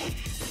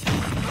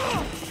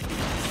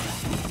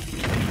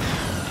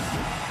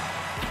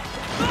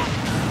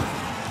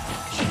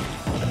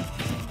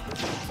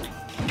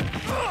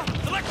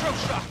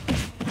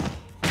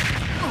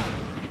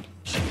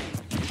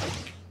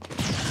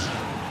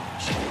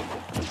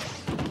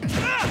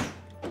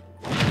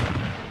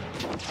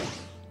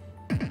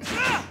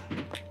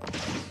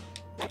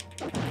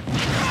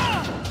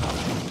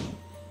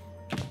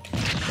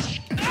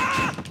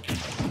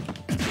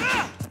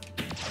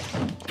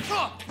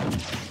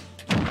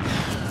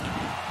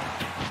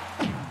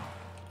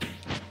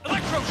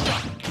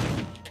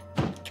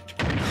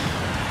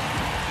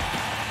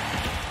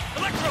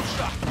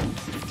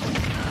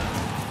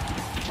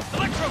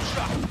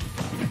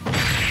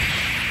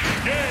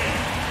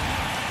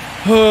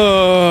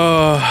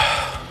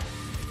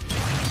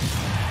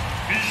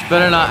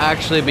 Better not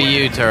actually be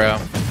you, Turo.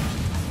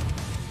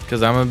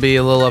 Because I'm gonna be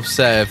a little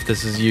upset if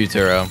this is you,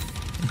 Turo.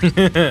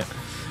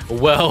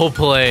 Well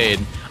played.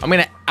 I'm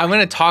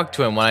gonna talk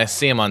to him when I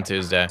see him on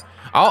Tuesday.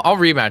 I'll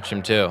rematch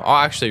him too.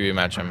 I'll actually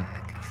rematch him.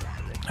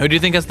 Who do you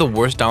think has the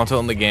worst down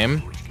tilt in the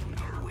game?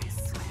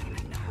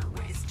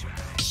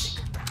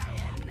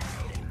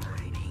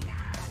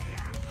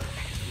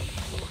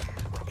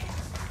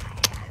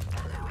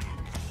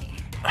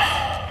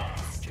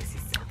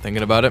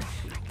 Thinking about it.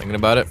 Thinking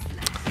about it.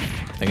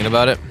 Thinking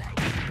about it.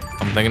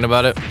 I'm thinking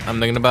about it. I'm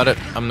thinking about it.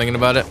 I'm thinking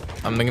about it.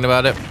 I'm thinking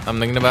about it.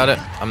 I'm thinking about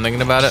it. I'm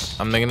thinking about it.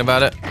 I'm thinking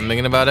about it. I'm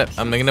thinking about it.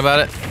 I'm thinking about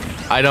it.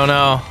 I don't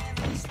know.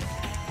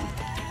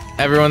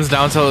 Everyone's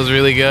down tilt is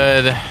really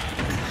good.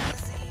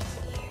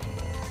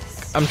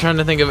 I'm trying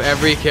to think of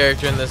every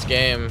character in this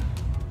game.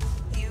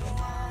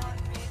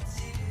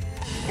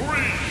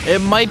 It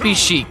might be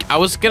Sheik. I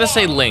was gonna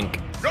say Link,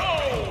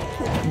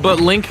 but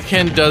Link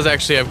does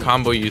actually have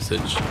combo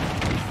usage.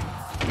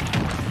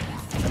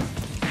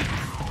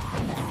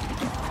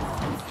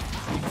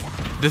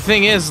 The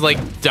thing is,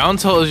 like, down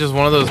tilt is just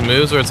one of those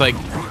moves where it's like,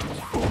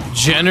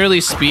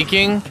 generally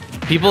speaking,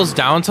 people's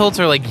down tilts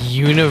are like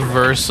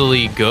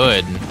universally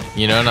good.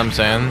 You know what I'm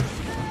saying?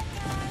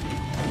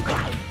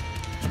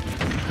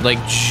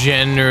 Like,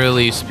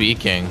 generally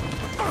speaking.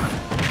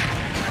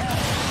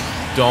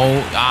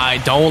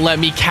 Don't let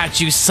me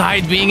catch you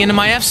side being into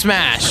my F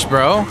smash,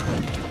 bro.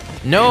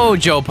 No,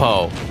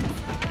 Jopo.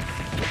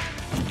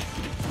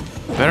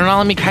 Better not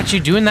let me catch you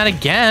doing that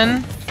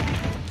again.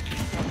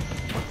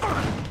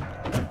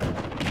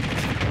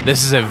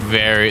 This is a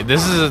very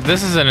this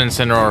is an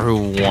Incineroar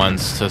who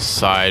wants to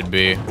side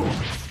B.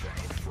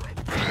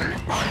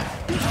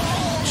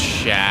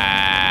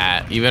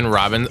 Chat. Even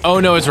Robins. Oh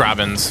no, it's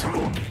Robins.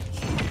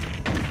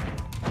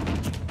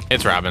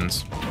 It's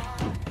Robins.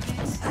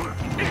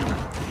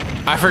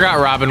 I forgot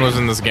Robin was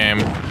in this game.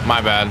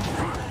 My bad.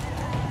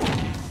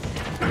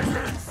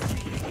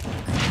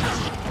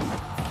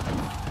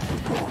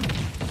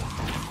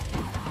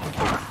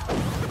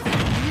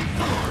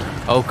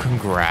 Oh,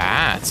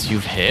 congrats.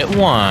 You've hit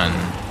one.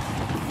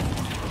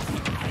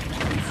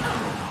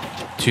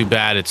 Too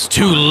bad it's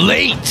too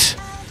late.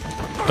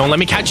 Don't let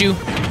me catch you.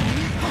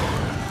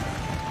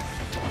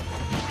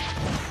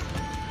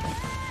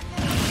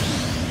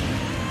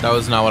 That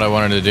was not what I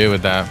wanted to do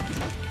with that.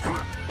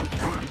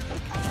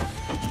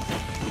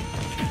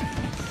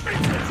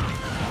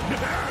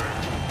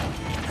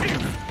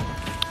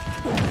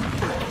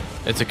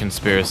 It's a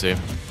conspiracy.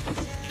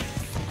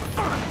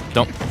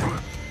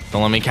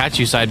 Don't let me catch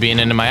you side being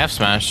into my F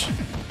smash.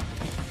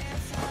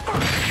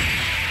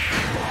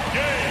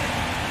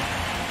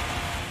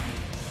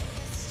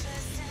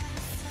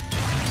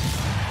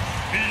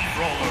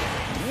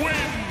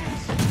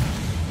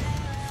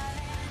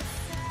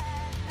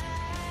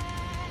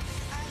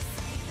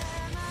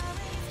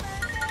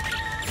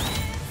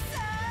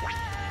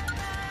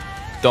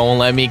 Don't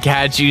let me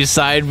catch you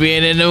side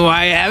being into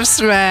my F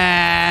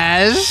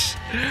smash.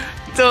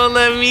 Don't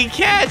let me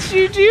catch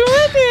you doing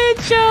it,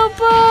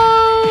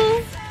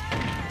 Chopo.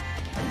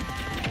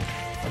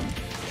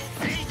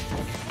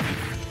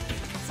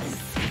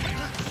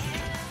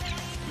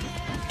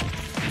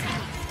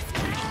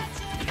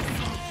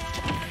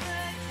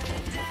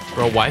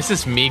 Bro, why is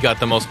this me got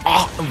the most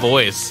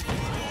voice?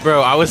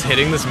 Bro, I was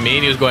hitting this me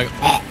and he was going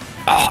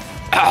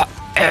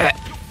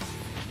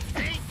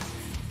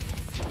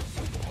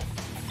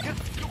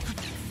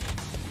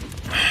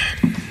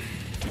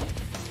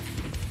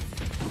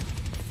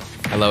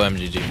Hello,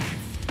 MGG.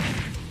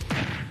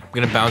 I'm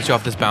gonna bounce you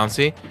off this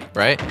bouncy,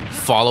 right?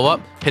 Follow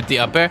up, hit the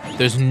up air.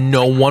 There's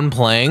no one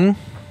playing.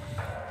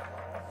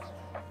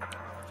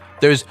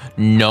 There's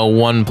no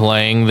one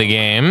playing the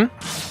game.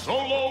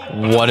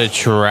 What a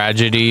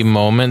tragedy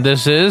moment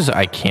this is.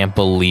 I can't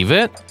believe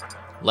it.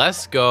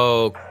 Let's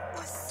go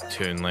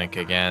Toon Link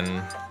again.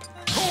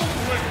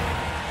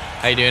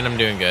 How you doing? I'm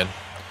doing good.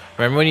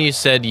 Remember when you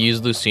said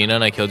use Lucina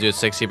and I killed you at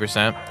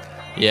 60%?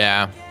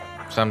 Yeah,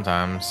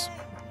 sometimes.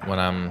 When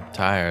I'm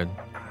tired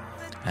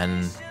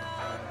and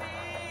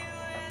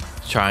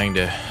trying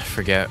to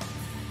forget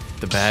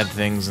the bad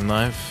things in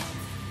life.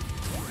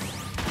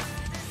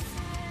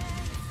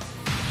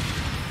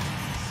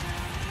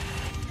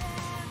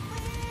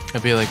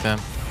 I'd be like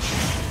that.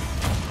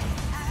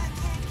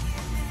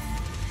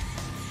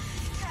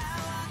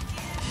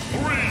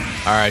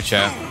 Alright,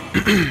 chat.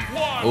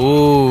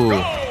 Ooh.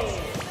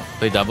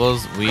 Play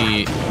doubles?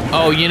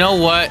 Oh, you know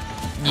what?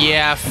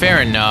 Yeah,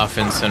 fair enough,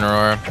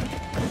 Incineroar.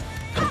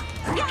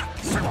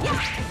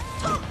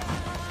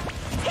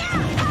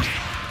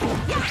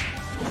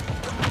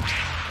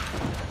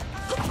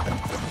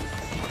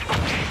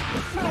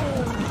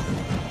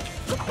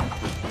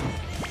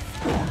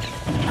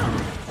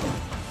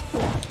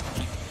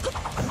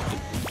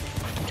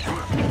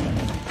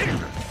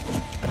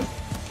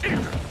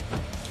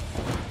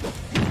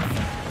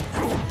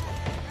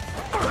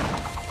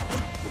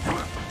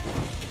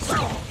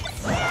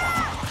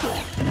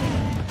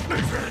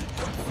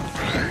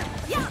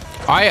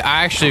 I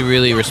actually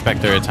really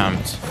respect their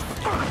attempt.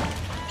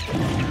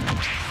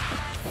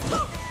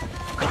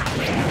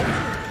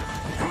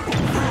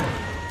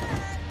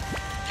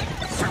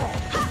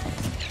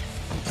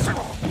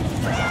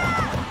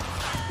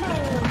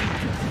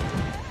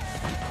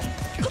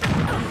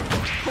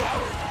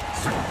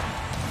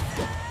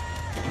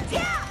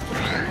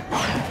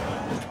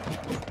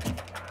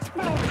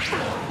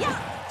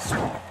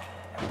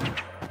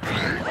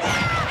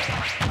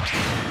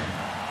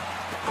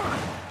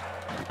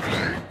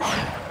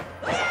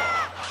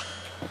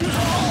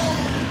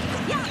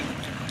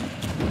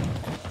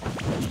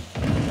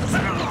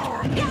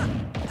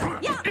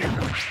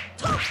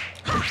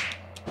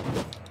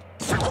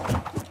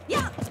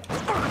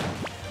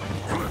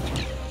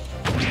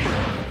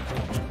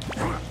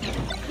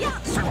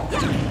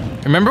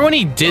 Remember when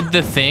he did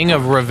the thing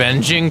of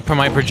revenging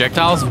my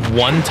projectiles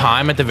one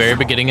time at the very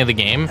beginning of the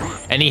game,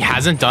 and he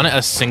hasn't done it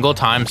a single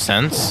time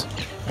since?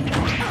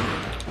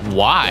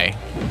 Why?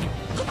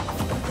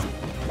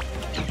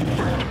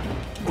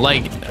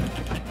 Like,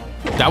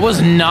 that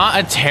was not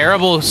a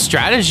terrible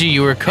strategy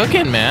you were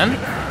cooking, man.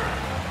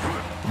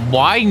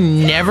 Why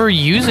never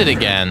use it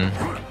again?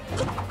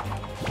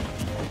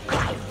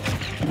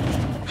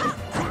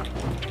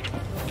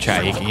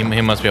 Chat,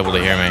 he must be able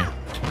to hear me.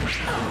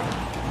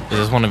 Is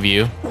this one of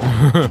you?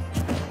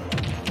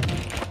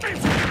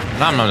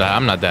 No,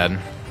 I'm not dead.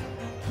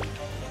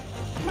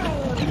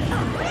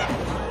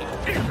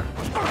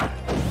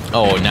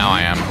 Oh, now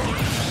I am.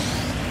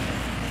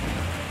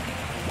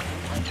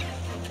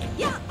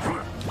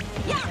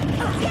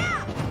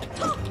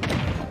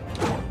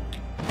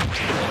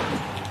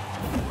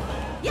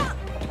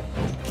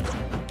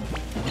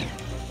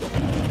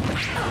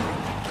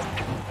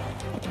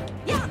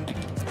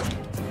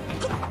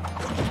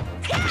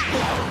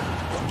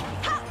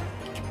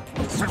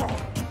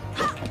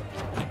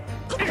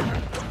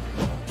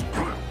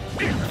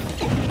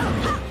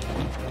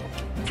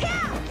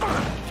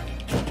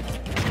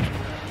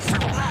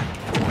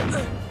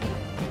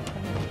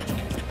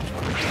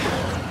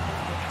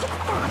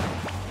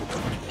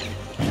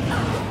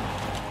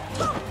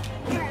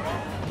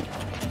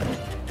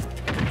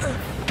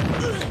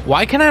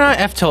 Why can I not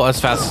F-tilt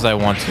as fast as I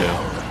want to?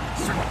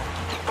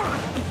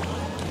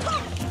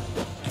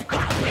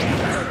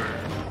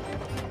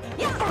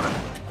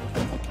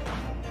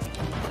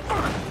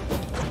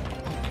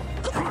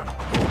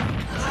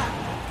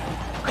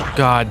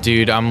 God,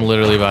 dude, I'm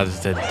literally about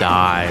to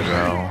die,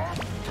 bro.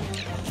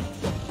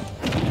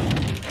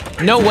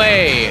 No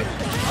way!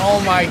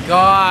 Oh my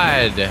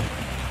god!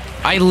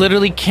 I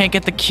literally can't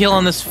get the kill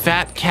on this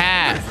fat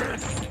cat.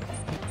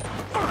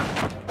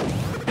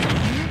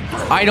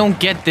 I don't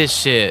get this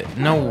shit.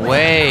 No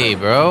way,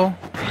 bro.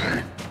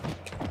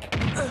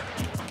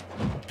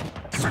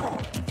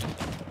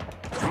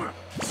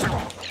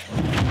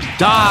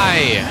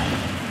 Die!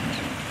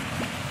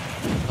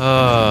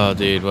 Oh,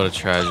 dude, what a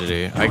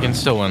tragedy. I can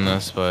still win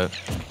this, but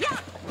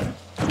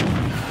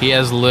he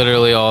has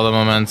literally all the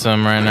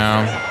momentum right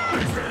now.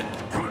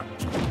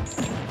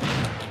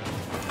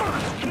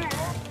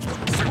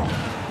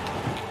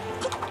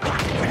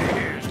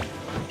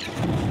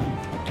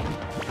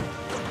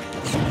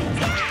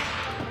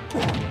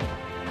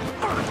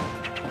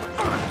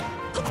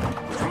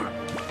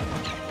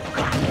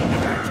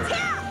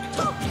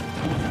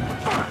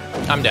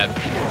 I'm dead.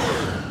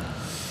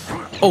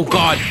 Oh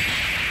god.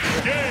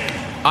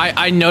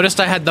 I noticed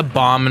I had the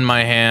bomb in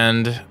my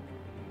hand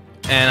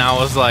and I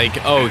was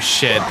like, oh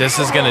shit, this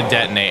is gonna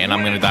detonate and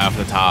I'm gonna die off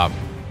the top.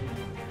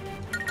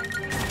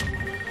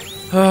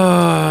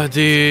 Oh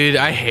dude,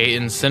 I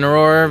hate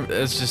Incineroar.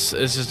 It's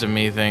just a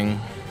me thing.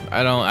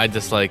 I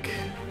dislike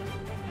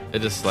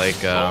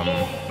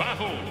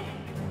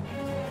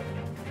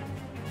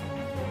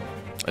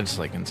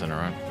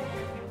Incineroar.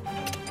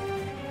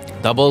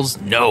 Doubles?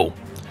 No.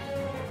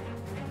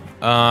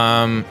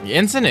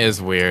 Instant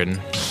is weird.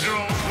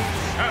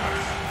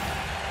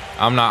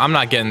 I'm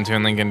not getting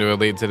Toon Link into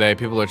Elite today.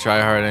 People are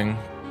tryharding.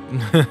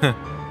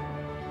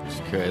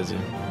 It's crazy.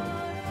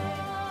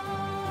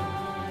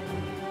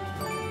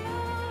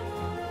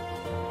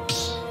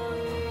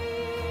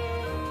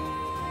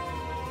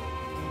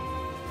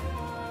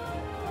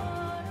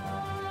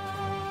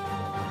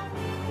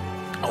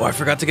 Oh, I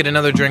forgot to get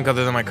another drink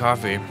other than my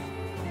coffee.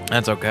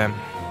 That's okay.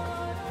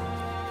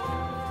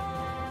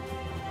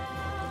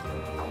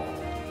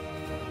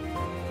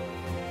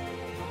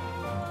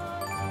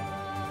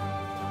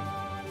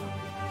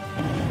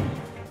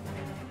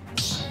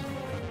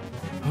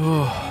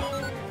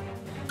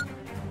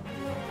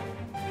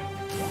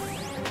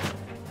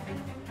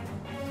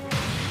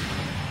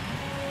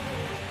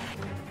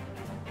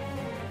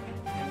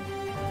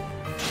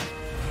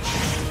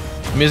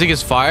 Music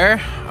is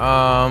fire.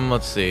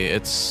 Let's see.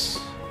 It's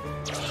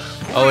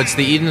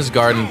the Eden's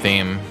Garden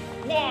theme.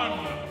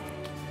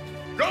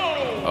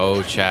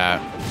 Oh,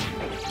 chat.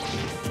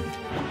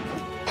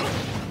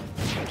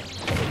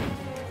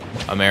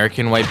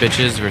 American white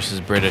bitches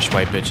versus British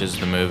white bitches,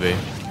 the movie.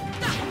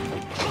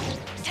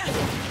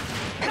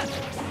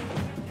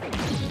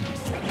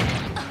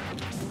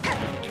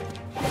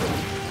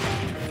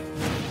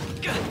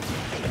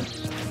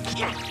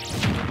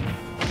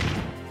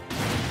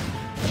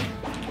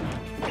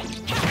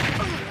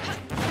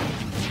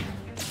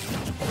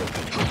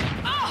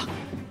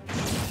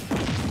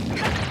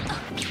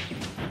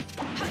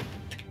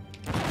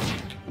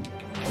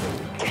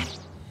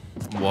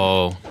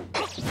 Whoa.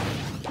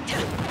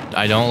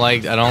 I don't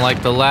like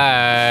the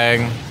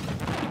lag.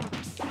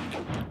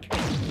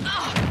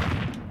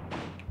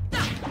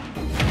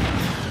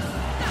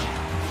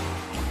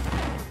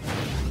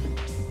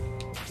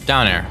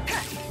 Down air.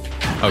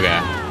 Okay.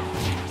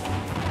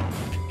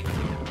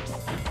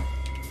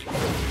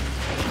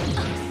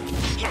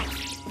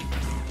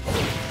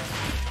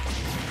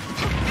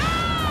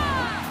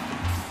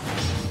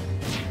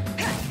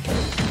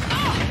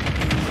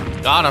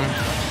 Got him.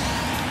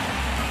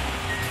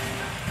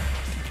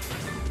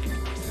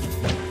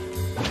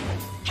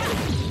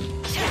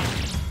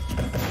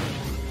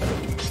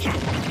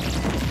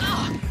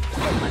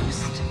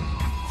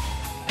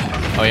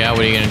 Oh yeah, what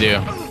are you gonna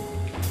do?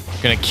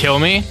 Gonna kill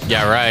me?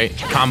 Yeah, right.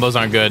 Combos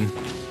aren't good.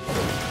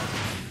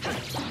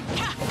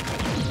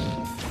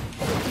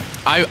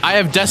 I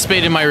have Death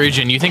Spade in my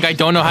region. You think I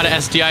don't know how to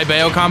SDI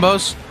Bayo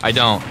combos? I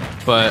don't,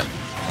 but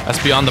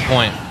that's beyond the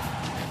point.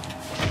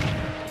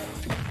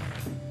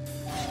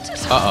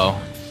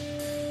 Uh-oh.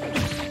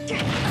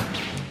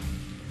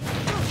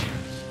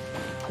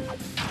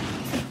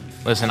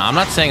 Listen, I'm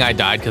not saying I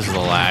died because of the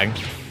lag.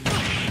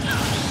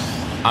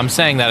 I'm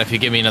saying that if you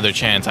give me another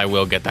chance, I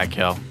will get that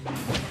kill.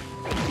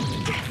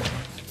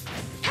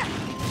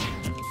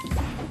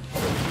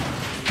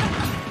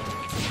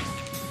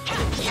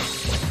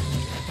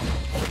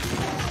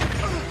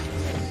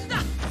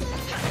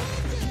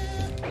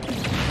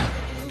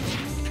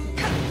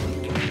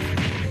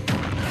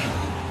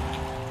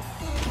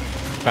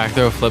 Back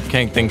throw flip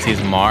king thinks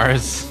he's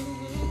Mars.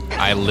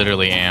 I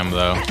literally am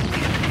though.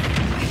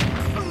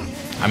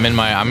 I'm in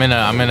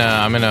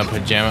a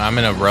pajama. I'm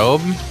in a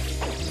robe.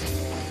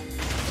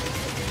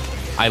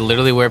 I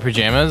literally wear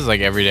pajamas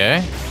like every day.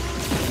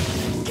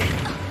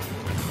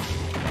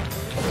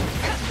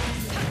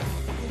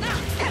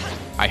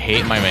 I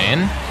hate my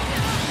main.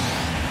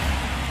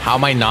 How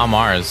am I not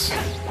Mars?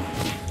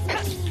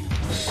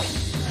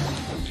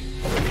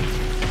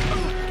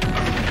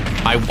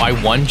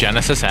 I won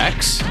Genesis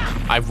X.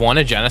 I've won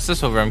a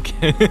Genesis over him.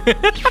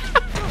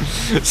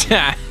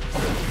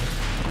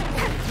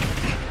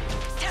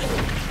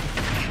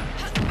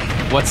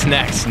 What's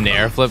next?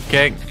 Nair flip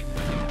kick?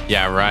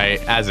 Yeah, right.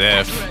 As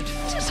if.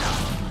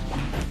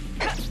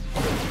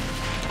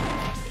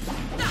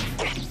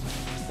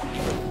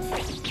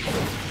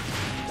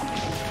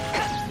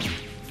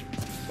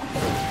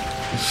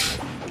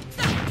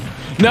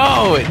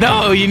 No,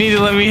 no, you need to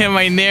let me hit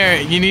my Nair.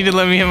 You need to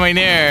let me hit my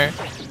Nair.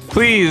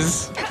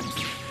 Please.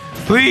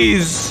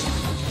 Please.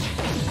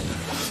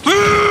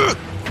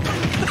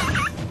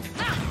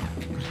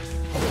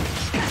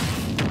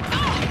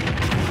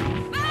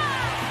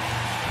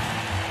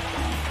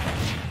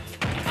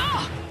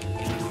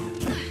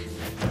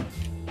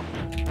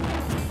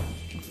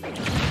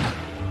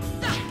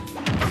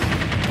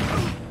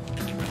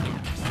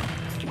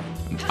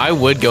 I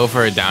would go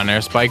for a down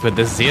air spike, but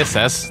this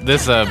ZSS,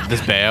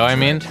 this Bayo, I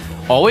mean,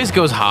 always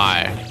goes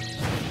high.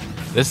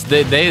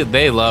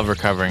 They love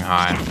recovering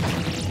high.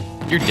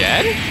 You're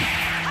dead?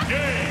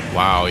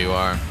 Wow, you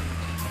are.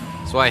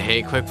 That's why I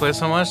hate Quickplay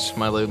so much.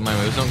 My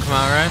moves don't come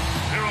out right.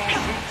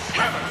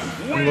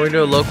 I'm going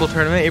to a local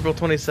tournament April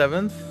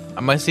 27th. I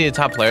might see a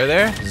top player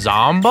there.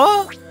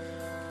 Zomba?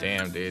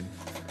 Damn, dude.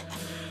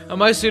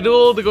 Am I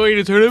suitable to going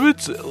to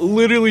tournaments?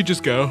 Literally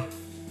just go.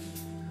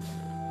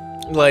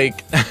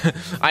 Like,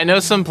 I know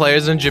some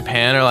players in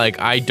Japan are like,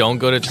 I don't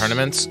go to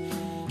tournaments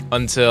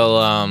until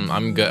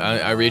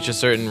I reach a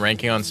certain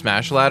ranking on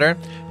Smash Ladder.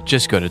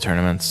 Just go to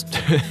tournaments.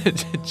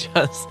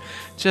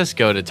 just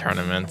go to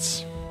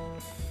tournaments.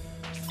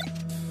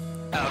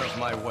 Out of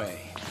my way.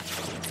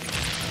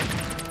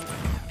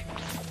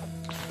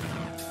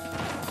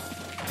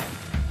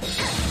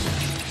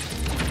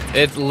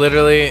 It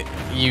literally,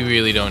 you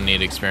really don't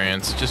need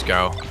experience. Just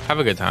go. Have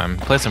a good time.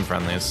 Play some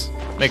friendlies.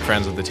 Make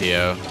friends with the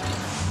TO.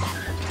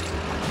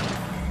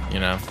 You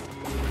know.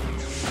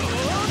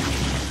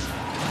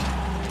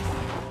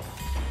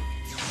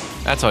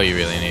 That's all you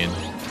really need.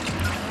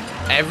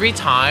 Every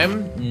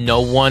time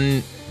no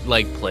one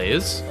like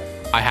plays,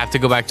 I have to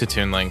go back to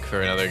Toon Link for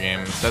another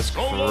game. That's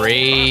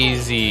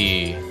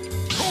crazy.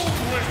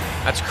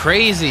 That's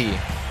crazy.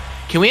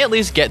 Can we at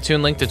least get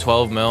Toon Link to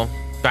 12 mil?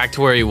 Back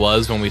to where he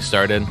was when we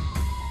started.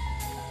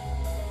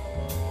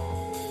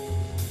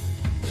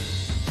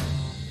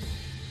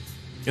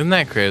 Isn't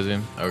that crazy?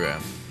 Okay.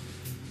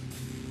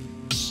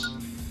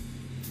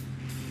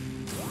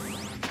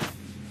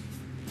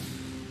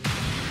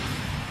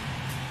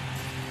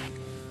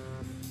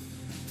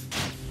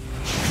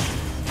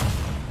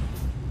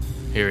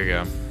 Here we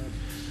go.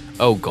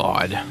 Oh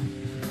God.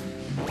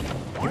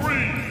 3,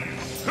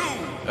 2,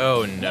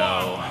 oh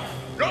no.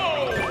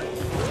 go!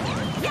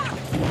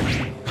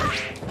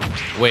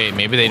 Wait,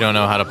 maybe they don't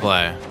know how to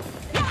play.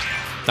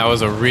 That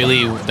was a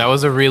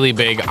really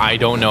big I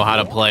don't know how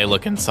to play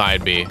looking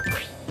side B.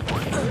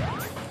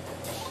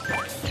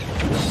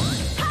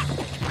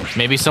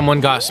 Maybe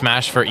someone got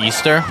smashed for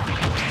Easter.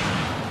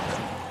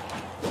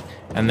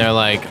 And they're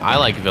like, I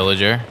like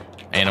Villager,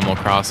 Animal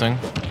Crossing.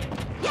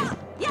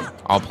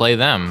 I'll play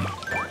them.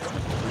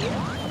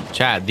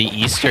 Chat, the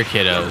Easter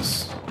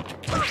kiddos.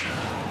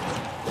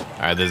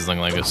 Alright, this is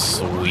looking like a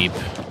sweep.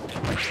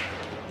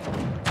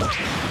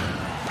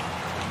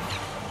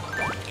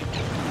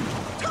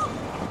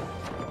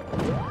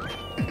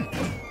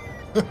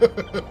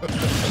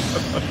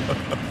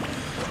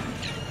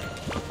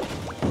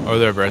 Or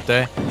their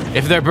birthday?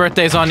 If their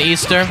birthday's on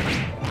Easter?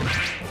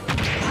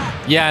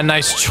 Yeah,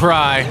 nice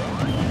try.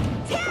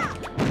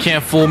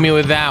 Can't fool me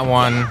with that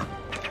one.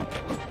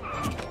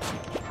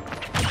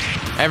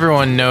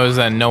 Everyone knows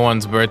that no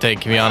one's birthday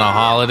can be on a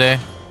holiday.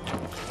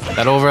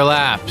 That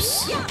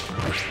overlaps.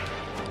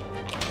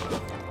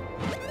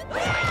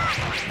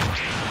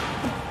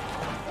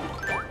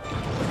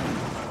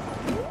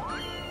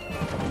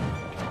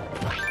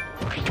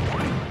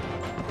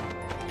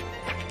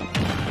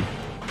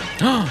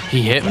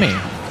 He hit me.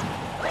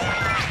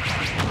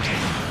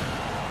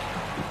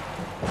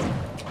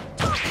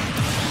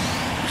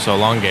 So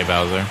long, Gay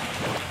Bowser.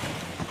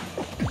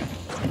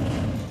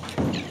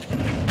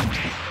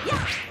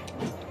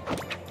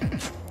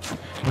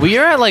 We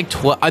are at like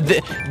 12.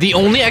 The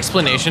only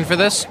explanation for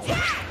this,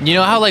 you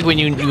know how like when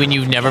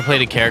you've never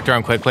played a character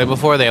on Quickplay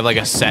before, they have like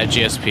a set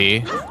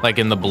GSP, like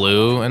in the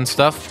blue and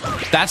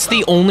stuff. That's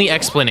the only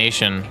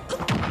explanation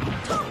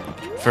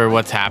for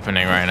what's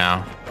happening right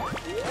now.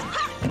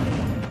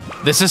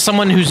 This is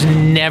someone who's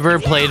never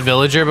played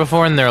Villager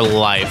before in their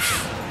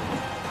life.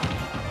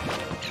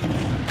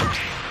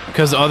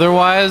 Because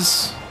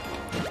otherwise,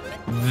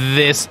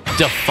 this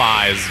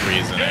defies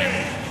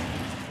reasoning.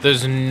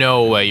 There's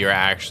no way you're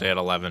actually at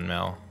 11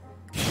 mil.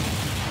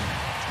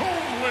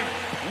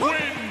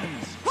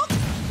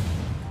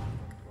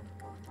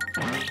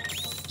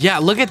 Yeah,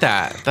 look at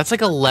that. That's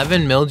like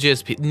 11 mil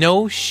GSP.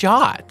 No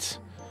shot.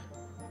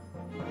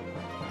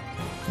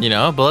 You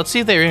know, but let's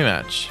see if they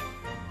rematch.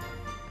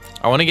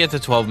 I want to get to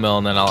 12 mil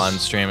and then I'll end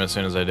stream as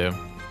soon as I do.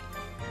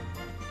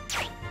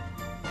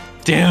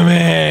 Damn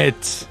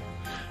it!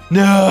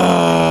 No!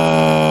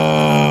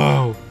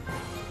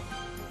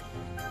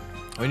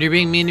 When you're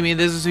being mean to me,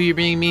 this is who you're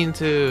being mean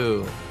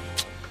to.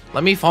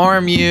 Let me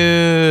farm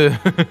you.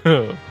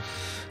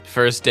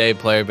 First day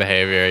player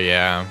behavior,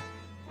 yeah.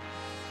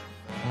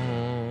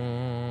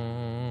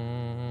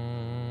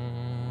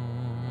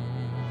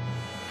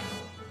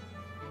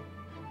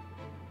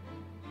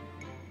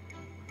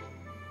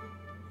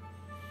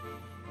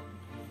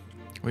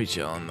 We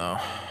chilling though.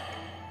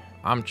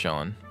 I'm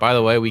chilling. By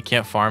the way, we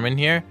can't farm in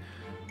here.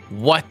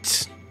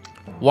 What?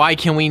 Why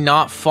can we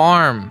not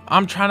farm?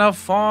 I'm trying to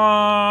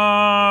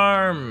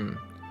farm.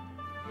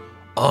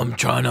 I'm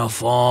trying to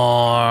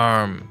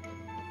farm.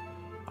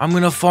 I'm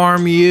gonna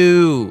farm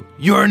you.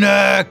 You're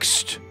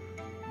next.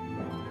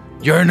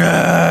 You're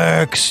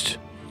next.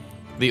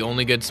 The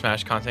only good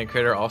Smash content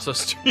creator also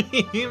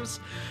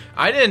streams.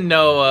 I didn't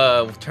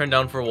know Turn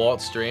Down for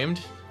Walt streamed.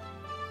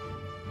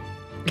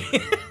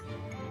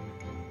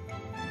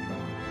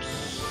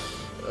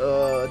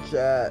 Oh,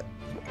 chat.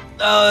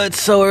 Oh, it's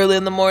so early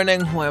in the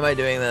morning. Why am I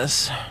doing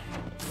this?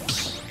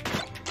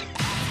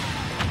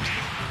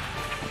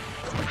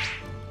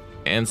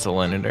 And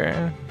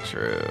Cylinder.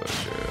 True,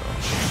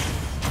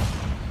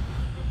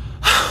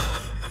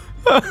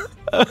 I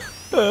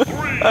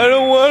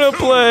don't want to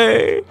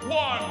play.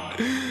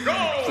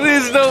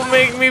 Please don't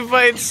make me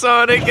fight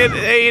Sonic at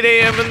 8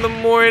 AM in the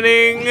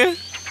morning.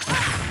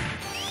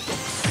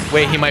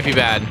 Wait, he might be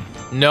bad.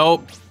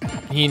 Nope.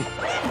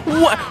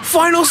 What?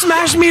 Final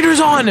Smash meter's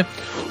on!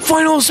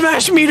 Final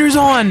Smash meter's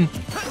on!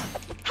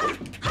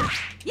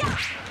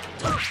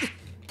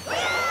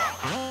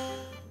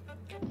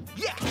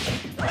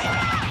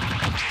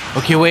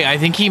 Okay, wait, I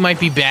think he might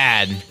be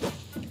bad.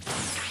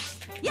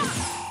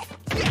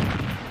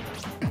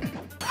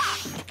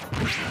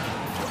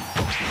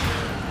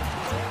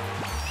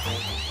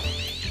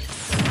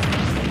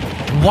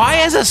 Why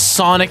as a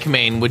Sonic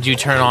main would you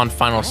turn on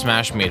Final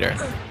Smash meter?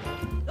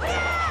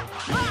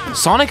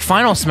 Sonic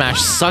Final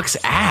Smash sucks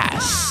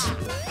ass.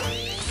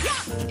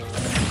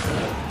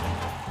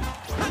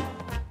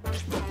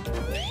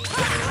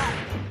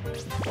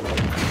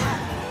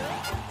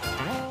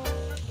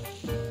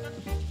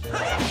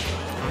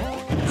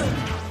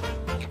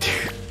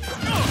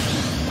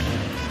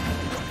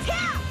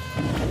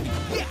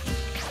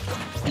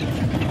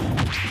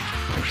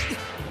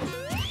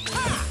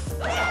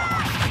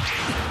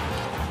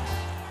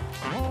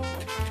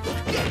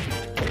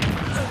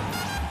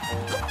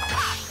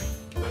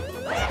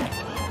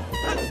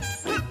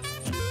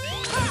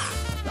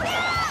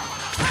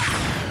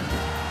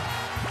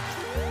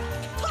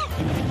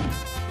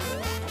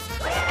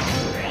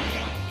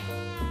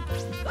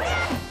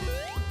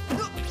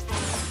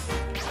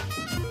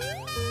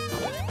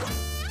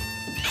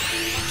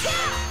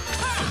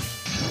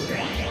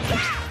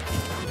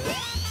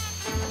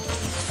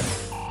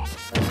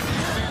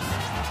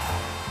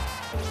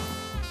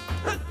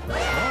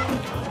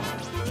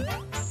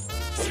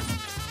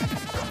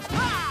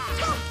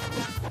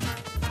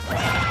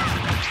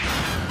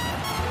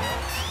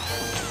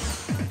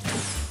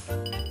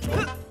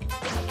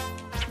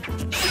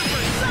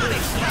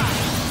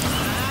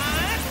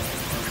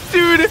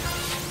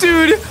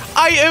 Dude,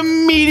 I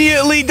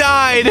immediately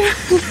died.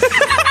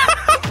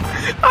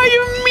 I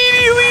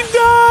immediately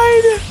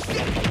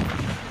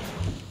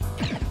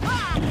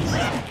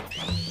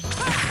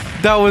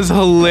died. That was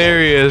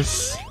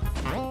hilarious.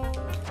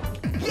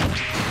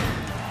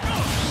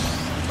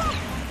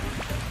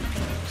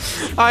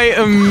 I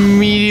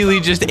immediately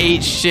just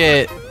ate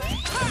shit.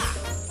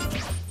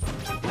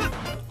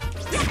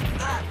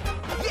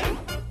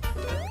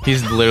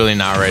 He's literally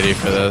not ready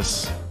for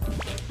this.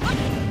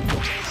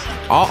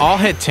 I'll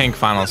hit Tink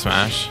Final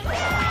Smash.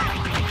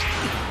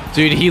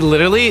 Dude, he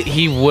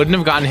wouldn't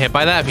have gotten hit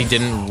by that if he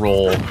didn't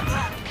roll.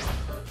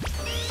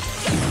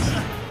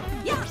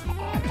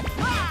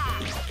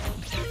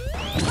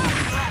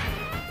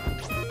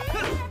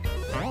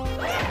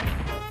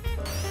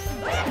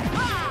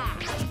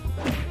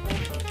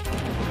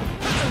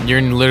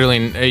 You're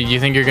literally, you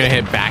think you're gonna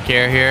hit back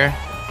air here?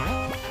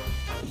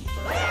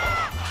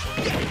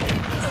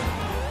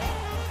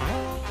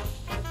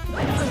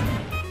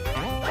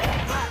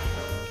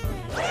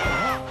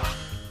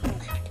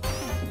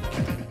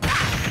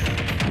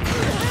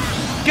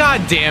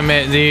 God damn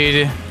it,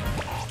 dude.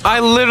 I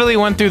literally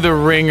went through the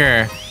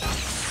ringer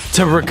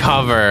to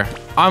recover.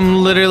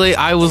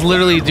 I was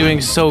literally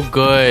doing so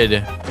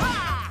good.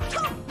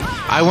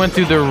 I went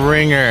through the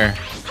ringer.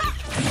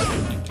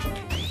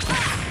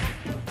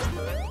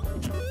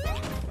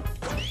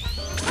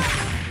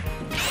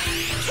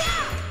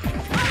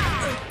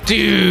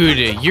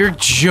 Dude, you're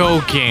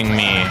joking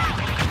me.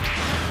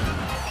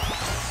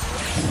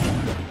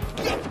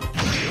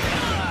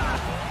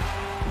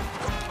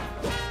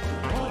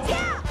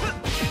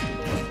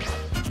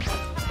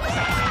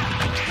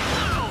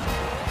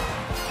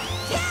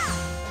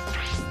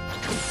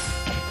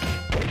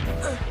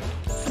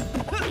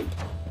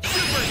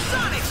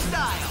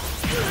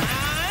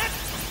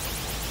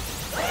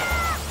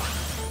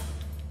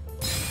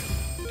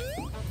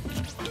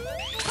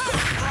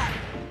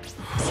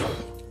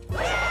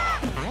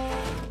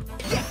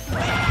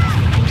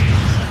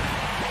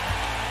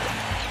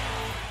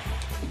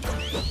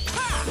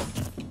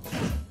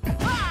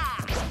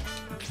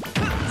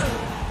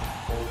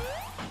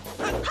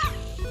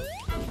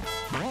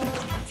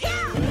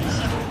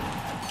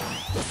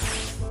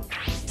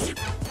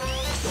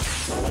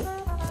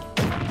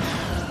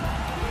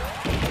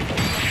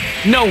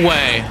 No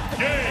way.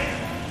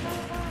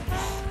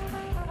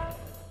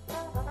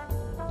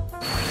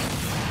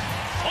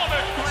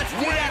 Let's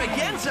do that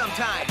again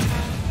sometime.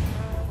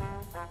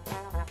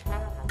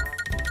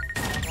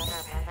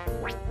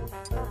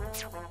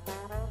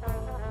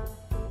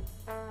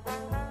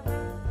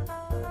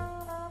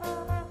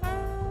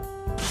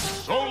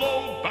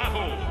 Solo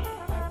battle.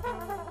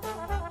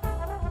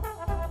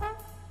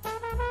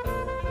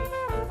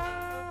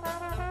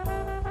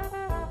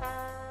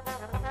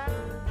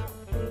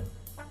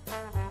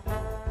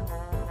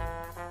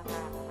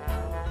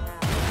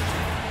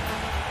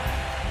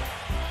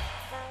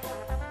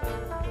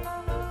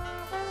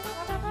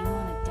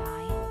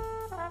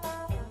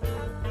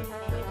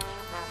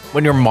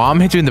 When your mom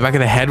hits you in the back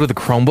of the head with a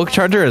Chromebook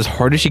charger as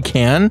hard as she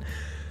can,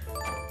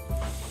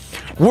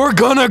 we're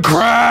gonna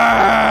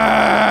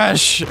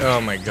crash! Oh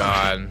my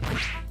god.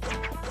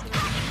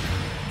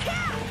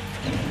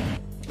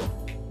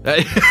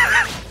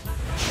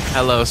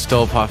 Hello,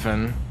 Stole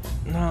Puffin.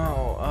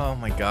 No, oh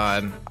my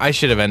god. I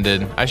should have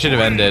ended. That should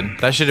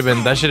have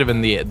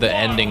been the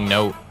ending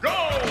note.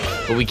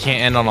 But we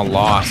can't end on a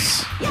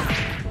loss.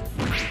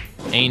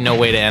 Ain't no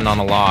way to end on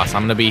a loss.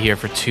 I'm gonna be here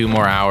for 2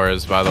 more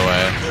hours, by the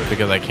way,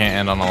 because I can't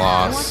end on a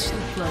loss. Watch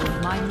the flow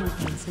of my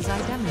movements as I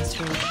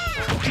demonstrate.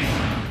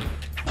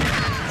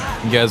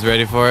 You guys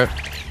ready for it?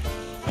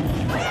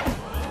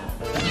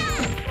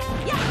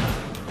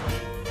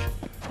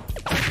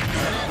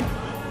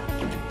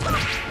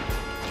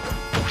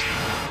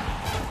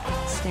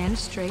 Stand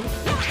straight and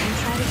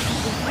try to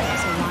keep your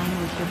hips aligned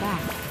with your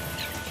back.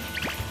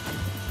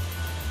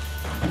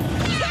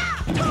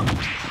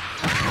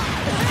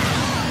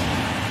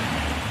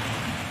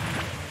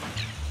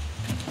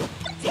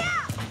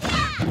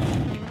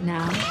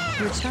 Now,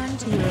 return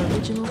to your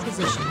original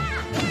position.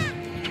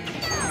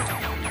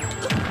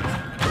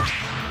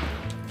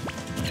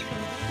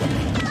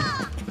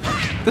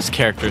 This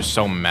character is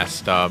so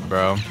messed up,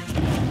 bro.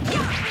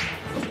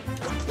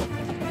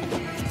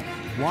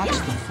 Watch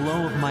the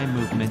flow of my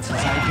movements as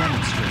I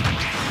demonstrate.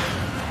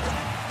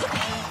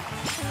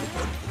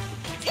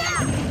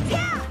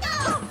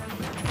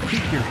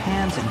 Keep your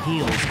hands and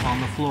heels on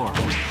the floor.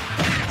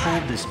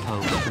 Hold this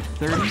pose for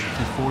 30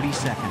 to 40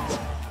 seconds.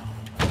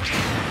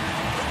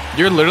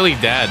 You're literally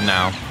dead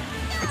now.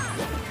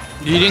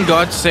 You didn't go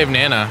out to save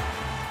Nana.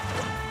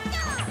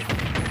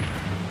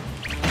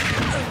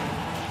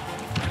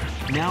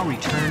 Now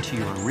return to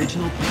your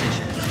original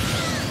position.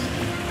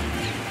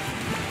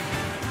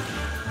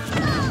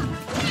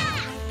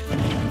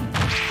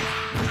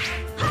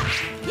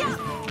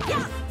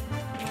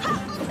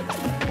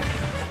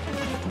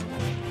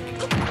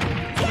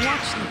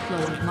 Watch the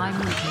flow of my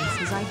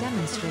movements as I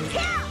demonstrate.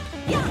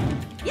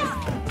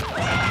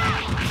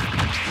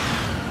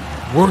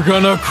 We're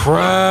gonna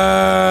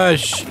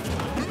crash!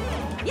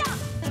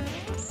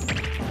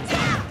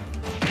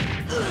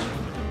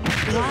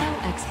 While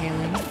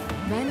exhaling,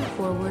 bend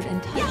forward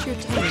and touch your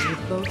toes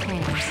with both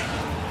hands.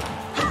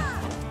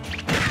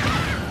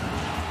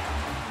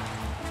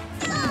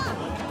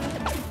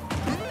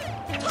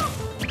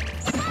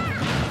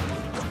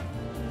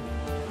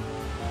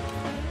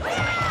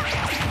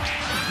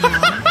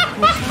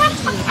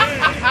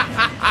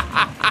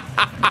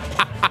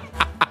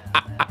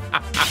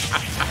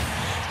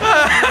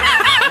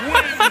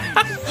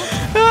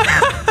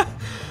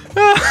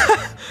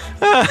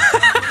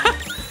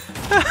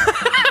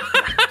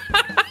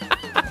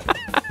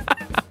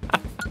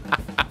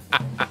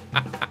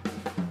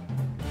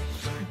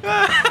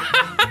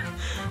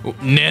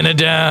 Nana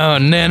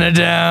down, Nana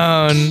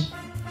down.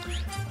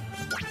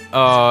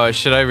 Oh,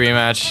 should I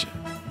rematch?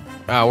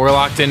 We're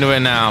locked into it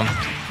now.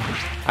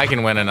 I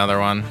can win another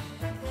one.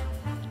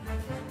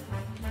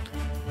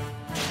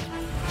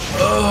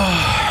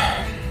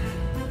 Ugh.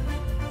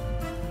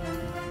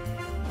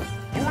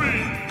 3,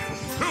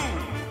 2,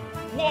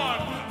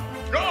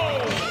 1,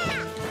 go!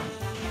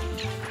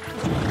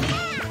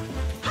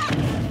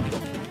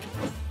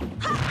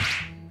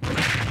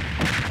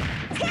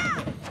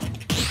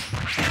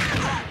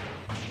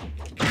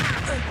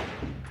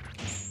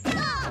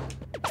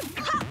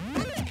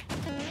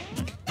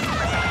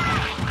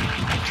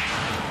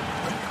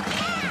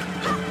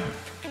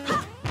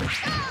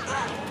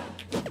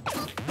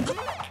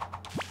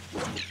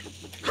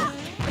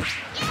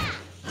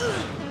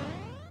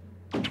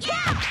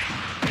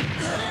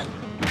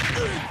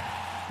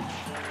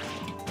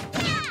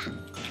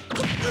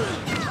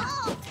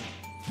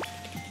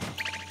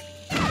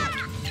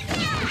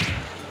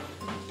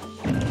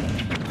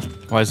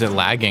 Why is it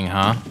lagging,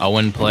 huh?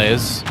 Owen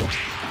plays.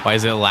 Why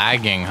is it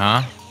lagging,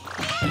 huh?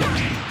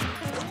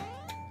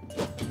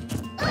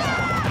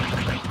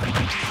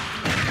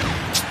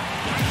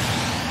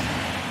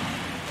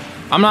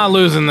 I'm not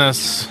losing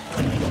this.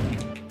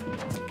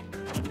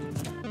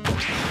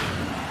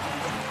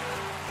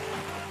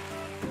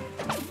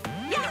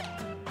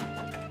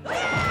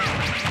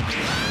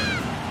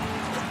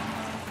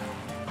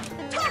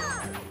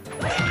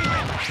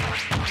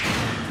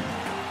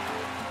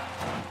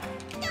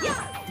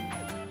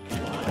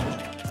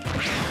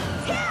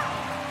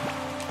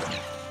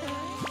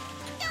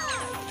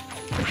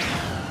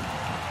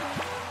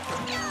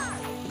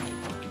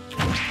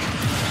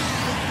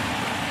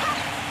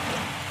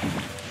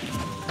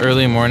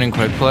 Early morning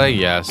quick play?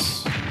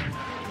 Yes.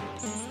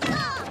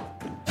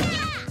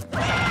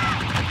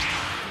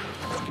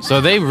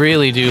 So they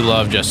really do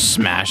love just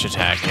smash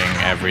attacking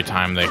every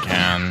time they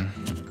can.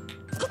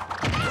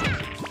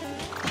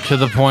 To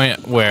the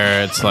point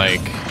where it's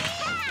like,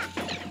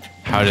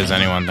 how does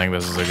anyone think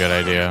this is a good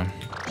idea?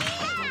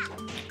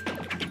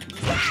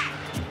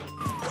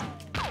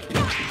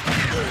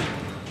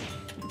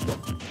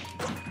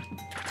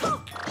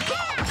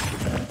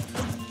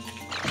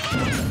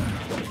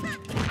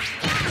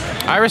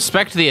 I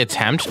respect the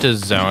attempt to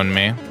zone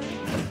me.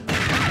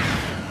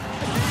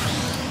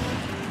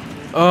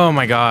 Oh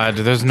my god,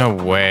 there's no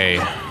way.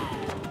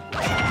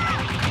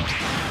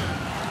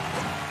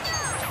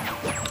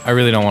 I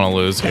really don't want to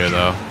lose here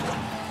though.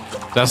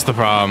 That's the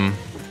problem.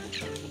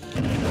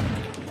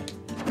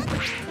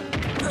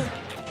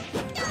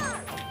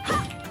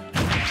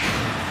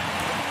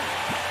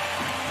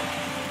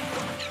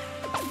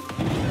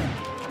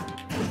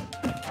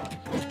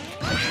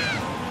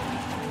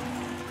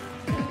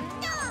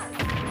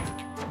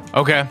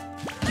 Okay.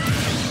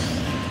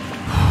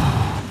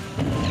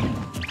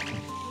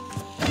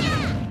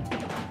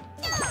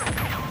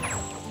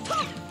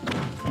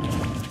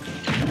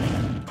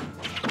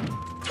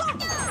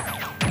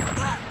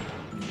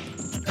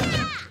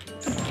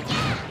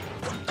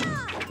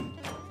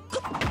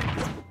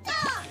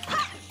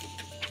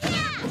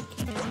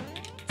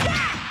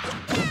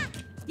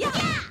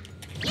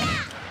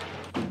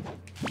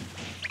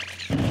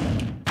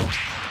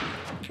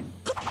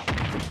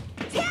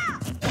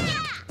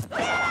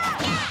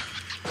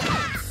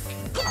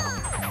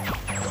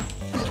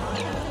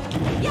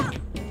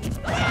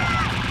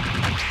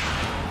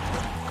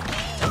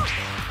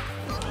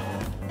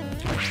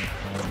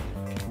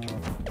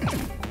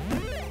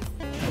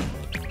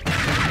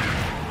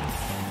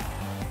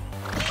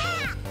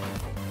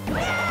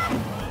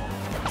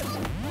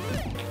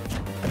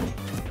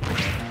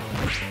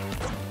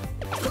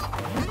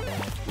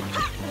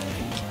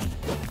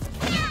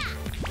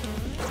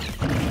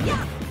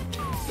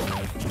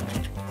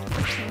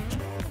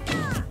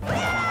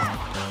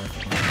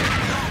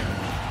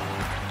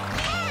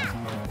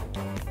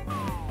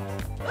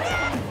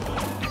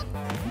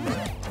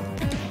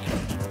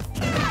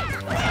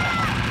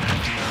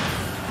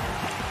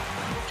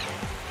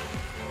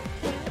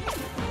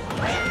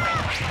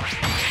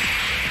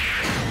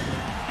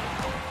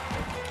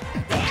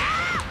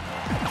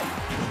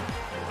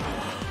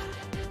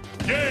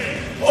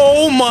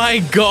 Oh my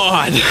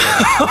god!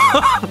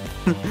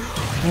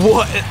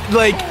 What?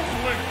 Like,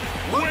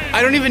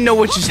 I don't even know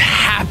what just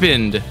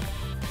happened.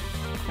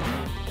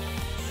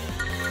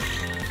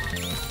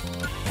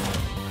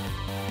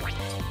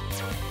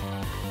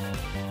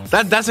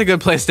 That's a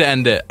good place to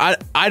end it.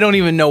 I don't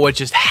even know what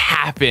just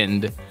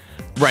happened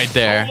right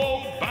there.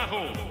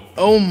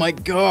 Oh my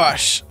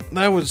gosh.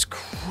 That was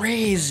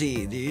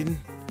crazy, dude.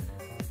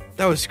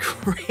 That was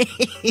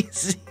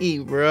crazy,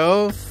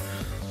 bro.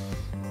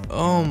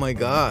 Oh my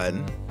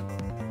god.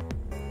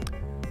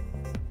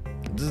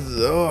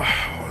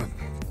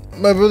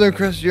 My brother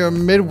Chris, you're a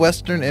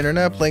Midwestern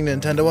internet playing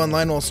Nintendo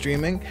online while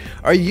streaming.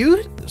 Are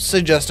you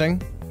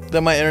suggesting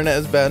that my internet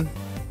is bad?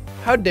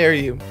 How dare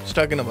you?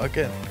 Stuck in a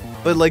bucket.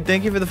 But like,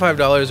 thank you for the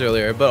 $5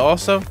 earlier. But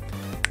also,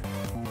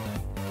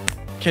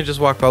 can't just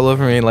walk all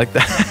over me like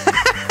that.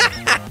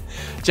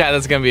 Chat,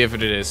 that's gonna be it for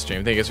today's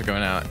stream. Thank you guys for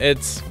coming out.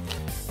 It's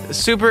a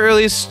super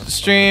early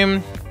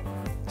stream,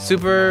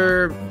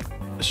 super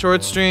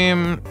short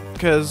stream,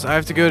 because I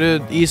have to go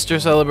to Easter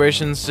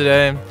celebrations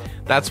today.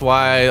 That's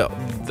why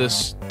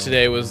this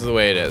today was the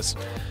way it is.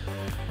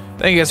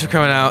 Thank you guys for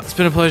coming out. It's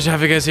been a pleasure to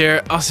have you guys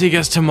here. I'll see you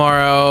guys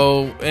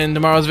tomorrow in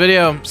tomorrow's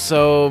video.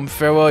 So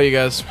farewell, you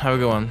guys. Have a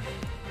good one.